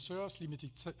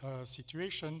resource-limited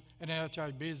situation, an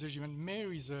NNRTI-based regimen may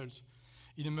result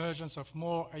in emergence of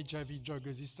more HIV drug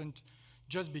resistant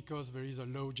just because there is a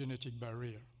low genetic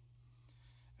barrier.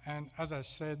 And as I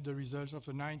said, the results of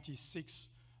the 96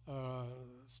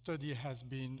 study has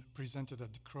been presented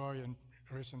at the CROI and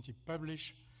recently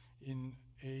published in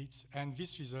AIDS. And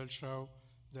these results show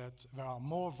that there are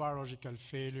more virological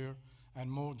failure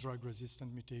and more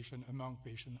drug-resistant mutation among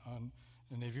patients on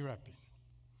nevirapine.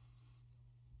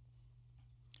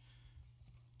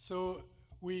 So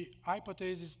we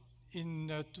hypothesized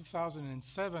in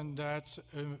 2007 that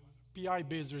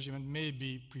PI-based regimen may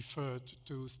be preferred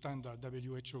to standard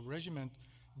WHO regimen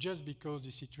just because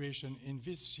the situation in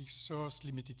this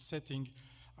resource-limited setting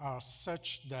are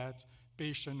such that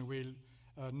patient will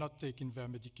not take in their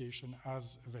medication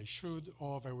as they should,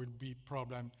 or there will be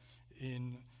problem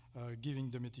in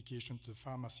giving the medication to the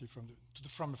pharmacy from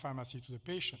the pharmacy to the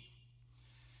patient.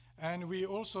 And we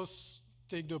also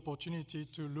take the opportunity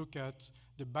to look at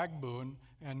the backbone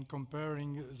and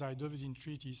comparing zidovudine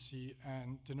 3-TC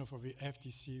and tenofovir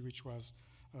FTC, which was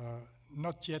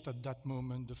not yet at that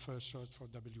moment the first choice for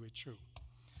WHO.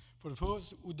 For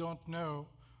those who don't know,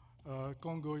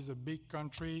 Congo is a big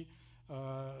country,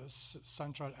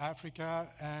 Central Africa,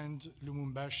 and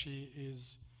Lubumbashi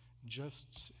is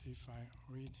just, if I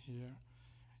read here,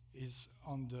 is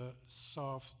on the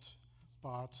soft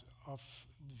part of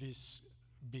this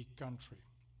big country.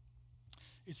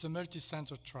 It's a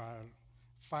multi-center trial,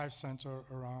 5 centers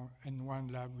around and 1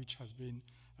 lab which has been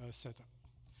set up.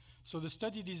 So the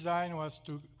study design was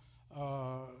to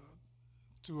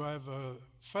have a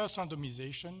first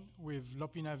randomization with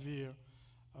lopinavir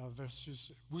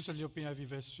versus boosted lopinavir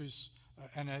versus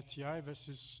NRTI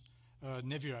versus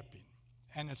nevirapine,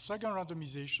 and a second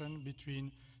randomization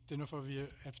between tenofovir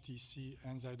FTC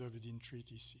and zidovudine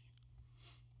 3-TC.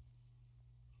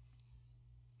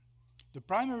 The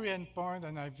primary endpoint,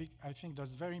 and I think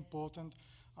that's very important,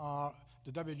 are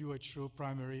the WHO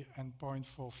primary endpoint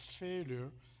for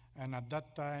failure, and at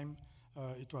that time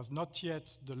it was not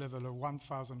yet the level of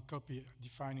 1,000 copy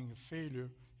defining a failure.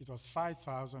 It was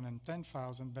 5,000 and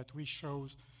 10,000, but we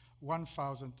chose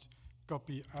 1,000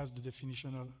 copy as the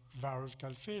definition of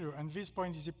virological failure. And this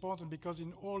point is important because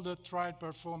in all the trials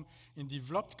performed in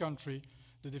developed country,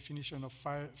 the definition of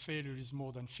failure is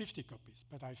more than 50 copies.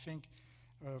 But I think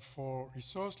for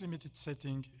resource-limited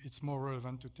setting, it's more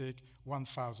relevant to take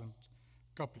 1,000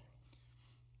 copy.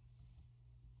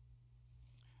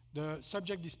 The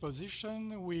subject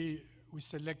disposition, we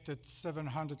selected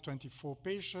 724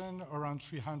 patients, around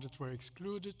 300 were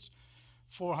excluded,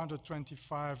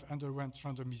 425 underwent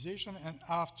randomization, and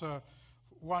after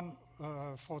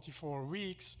 44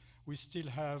 weeks, we still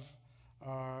have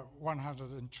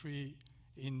 103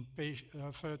 in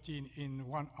 13 in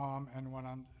one arm and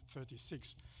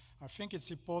 136. I think it's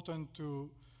important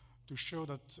to show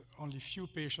that only few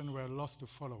patients were lost to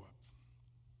follow-up.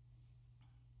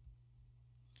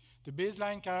 The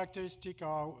baseline characteristics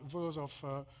are those of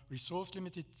a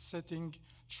resource-limited setting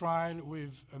trial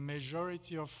with a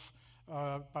majority of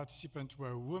participants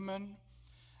were women,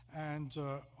 and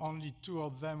only 2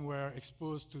 of them were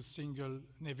exposed to single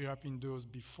nevirapine dose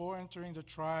before entering the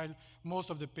trial. Most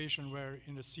of the patients were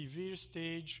in a severe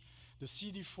stage. The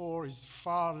CD4 is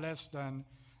far less than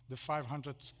the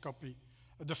 500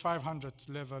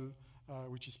 level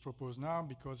which is proposed now,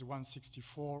 because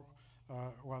 164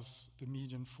 was the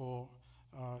median for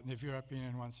nevirapine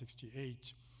and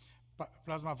 168.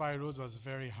 Plasma viral load was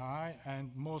very high,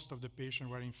 and most of the patients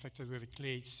were infected with a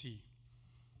clade C.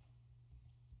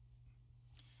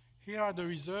 Here are the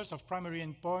results of primary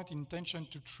endpoint intention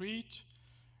to treat.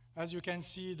 As you can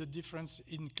see, the difference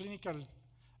in clinical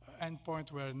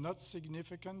endpoint were not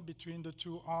significant between the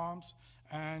 2 arms,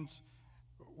 and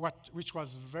which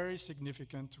was very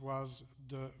significant was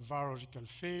the virological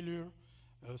failure,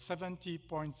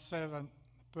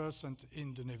 70.7%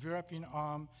 in the nevirapine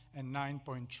arm and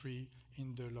 9.3%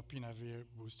 in the lopinavir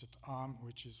boosted arm,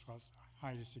 which was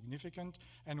highly significant.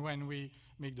 And when we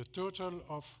make the total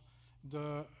of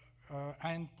the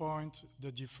endpoint,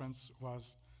 the difference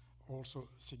was also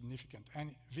significant.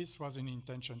 And this was an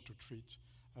intention to treat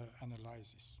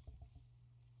analysis.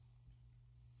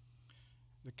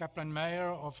 The Kaplan-Meier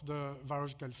of the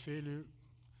virological failure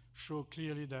show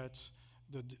clearly that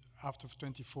after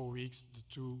 24 weeks, the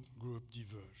 2 groups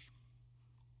diverge.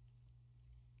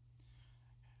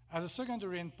 As a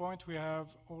secondary endpoint, we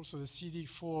have also the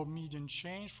CD4 median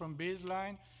change from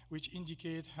baseline, which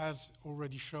indicate, has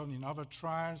already shown in other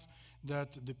trials,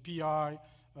 that the PI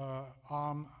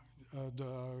arm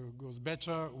goes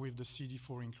better with the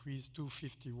CD4 increase,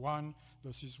 251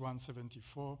 versus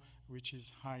 174, which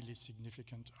is highly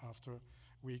significant after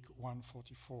week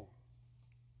 144.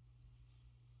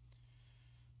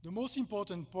 The most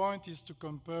important point is to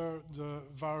compare the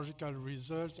virological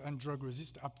results and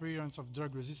appearance of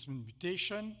drug-resistant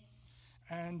mutation.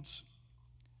 And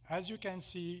as you can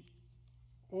see,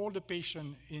 all the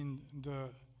patients in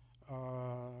the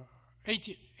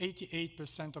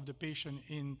 88% of the patients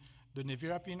in the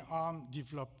nevirapine arm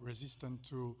develop resistance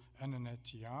to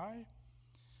NNTI.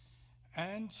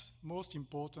 And most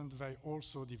important, they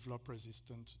also develop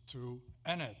resistance to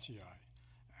NRTI.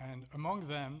 And among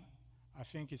them, I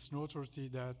think it's noteworthy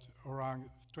that around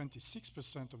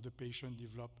 26% of the patients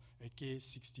develop a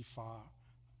K65R.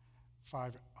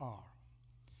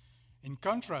 In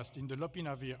contrast, in the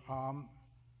lopinavir arm,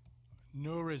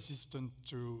 no resistant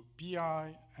to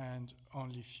PI and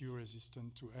only few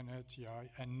resistant to NRTI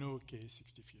and no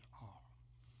K64R.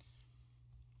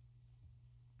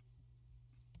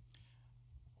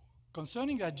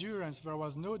 Concerning adherence, there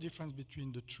was no difference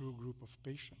between the two groups of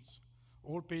patients.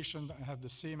 All patients have the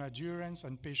same adherence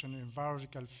and patient in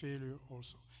virological failure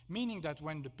also, meaning that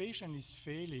when the patient is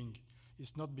failing,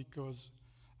 it's not because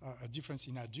a difference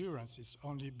in adherence, it's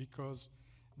only because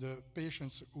the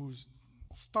patients who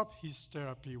stop his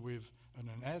therapy with an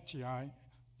NRTI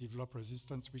develop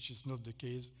resistance, which is not the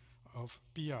case of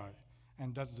PI.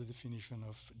 And that's the definition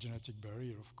of genetic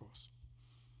barrier, of course.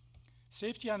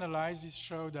 Safety analysis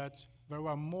show that there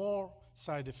were more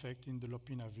side effects in the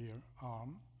lopinavir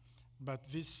arm, but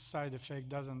this side effect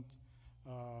doesn't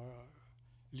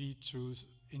lead to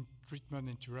treatment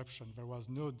interruption. There was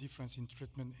no difference in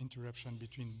treatment interruption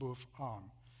between both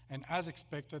arms. And as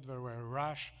expected, there were a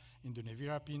rash in the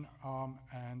nevirapine arm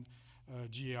and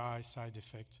GI side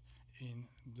effect in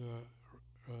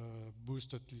the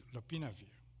boosted lopinavir.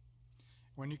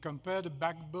 When you compare the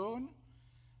backbone,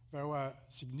 there were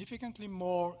significantly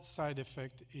more side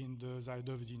effects in the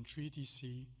zidovudine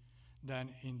 3TC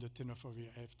than in the tenofovir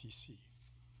FTC.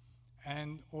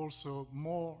 And also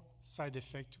more side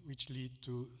effects which lead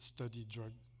to study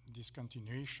drug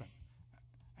discontinuation.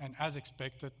 And as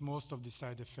expected, most of the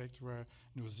side effects were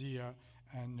nausea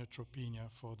and neutropenia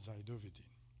for zidovudine.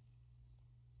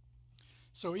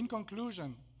 So in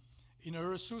conclusion, in a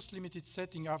resource-limited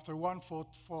setting after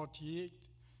 148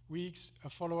 weeks, a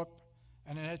follow-up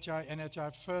and an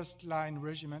NRTI first-line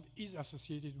regimen is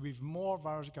associated with more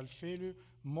virological failure,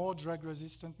 more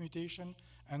drug-resistant mutation,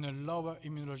 and a lower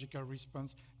immunological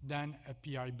response than a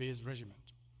PI-based regimen.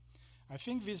 I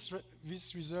think these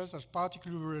results are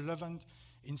particularly relevant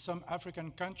in some African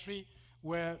countries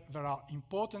where there are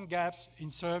important gaps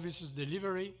in services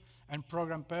delivery and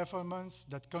program performance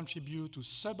that contribute to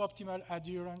suboptimal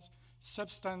adherence,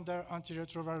 substandard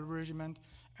antiretroviral regimen,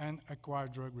 and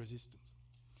acquired drug resistance.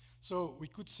 So we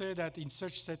could say that in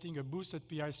such setting, a boosted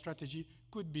PI strategy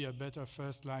could be a better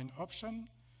first-line option.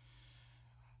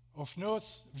 Of note,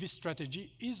 this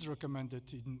strategy is recommended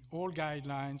in all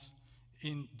guidelines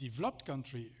in developed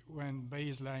countries when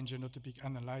baseline genotypic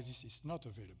analysis is not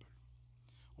available.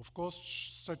 Of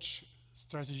course, such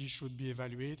strategy should be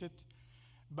evaluated,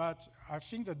 but I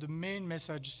think that the main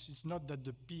message is not that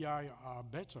the PI are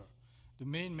better. The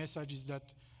main message is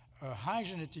that a high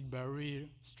genetic barrier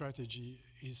strategy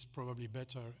is probably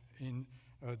better in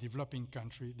a developing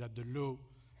country than the low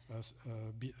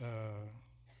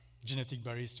genetic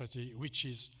barrier strategy, which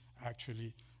is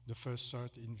actually the first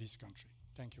sort in this country.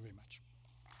 Thank you very much.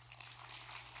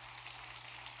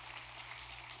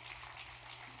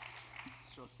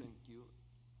 So thank you.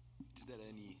 Is there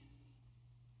any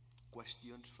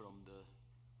questions from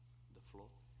the floor?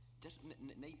 Just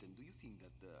Nathan, do you think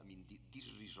that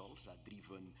these results are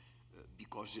driven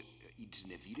because it's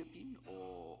nevirapine,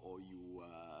 or you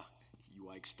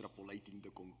are extrapolating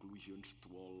the conclusions to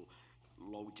all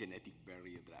low genetic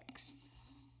barrier drugs?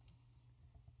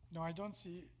 No, I don't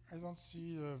see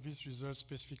these results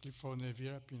specifically for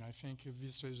nevirapine. I think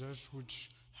these results would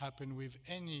happen with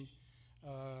any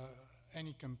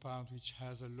compound which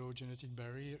has a low genetic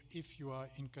barrier if you are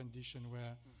in condition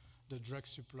where the drug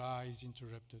supply is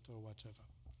interrupted or whatever.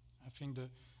 I think that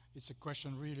it's a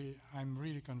question really, I'm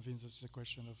really convinced it's a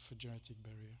question of a genetic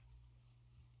barrier.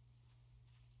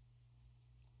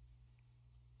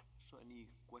 So any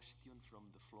question from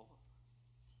the floor?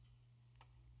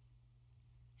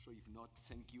 So if not,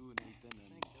 thank you, Nathan.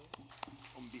 And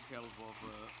on behalf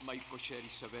of my co-chair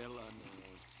Isabel, and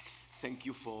thank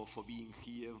you for being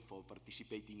here, for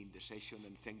participating in the session,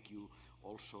 and thank you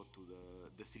also to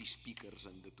the three speakers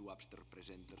and the two abstract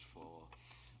presenters for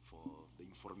the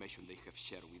information they have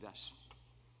shared with us.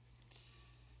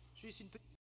 Juste une petite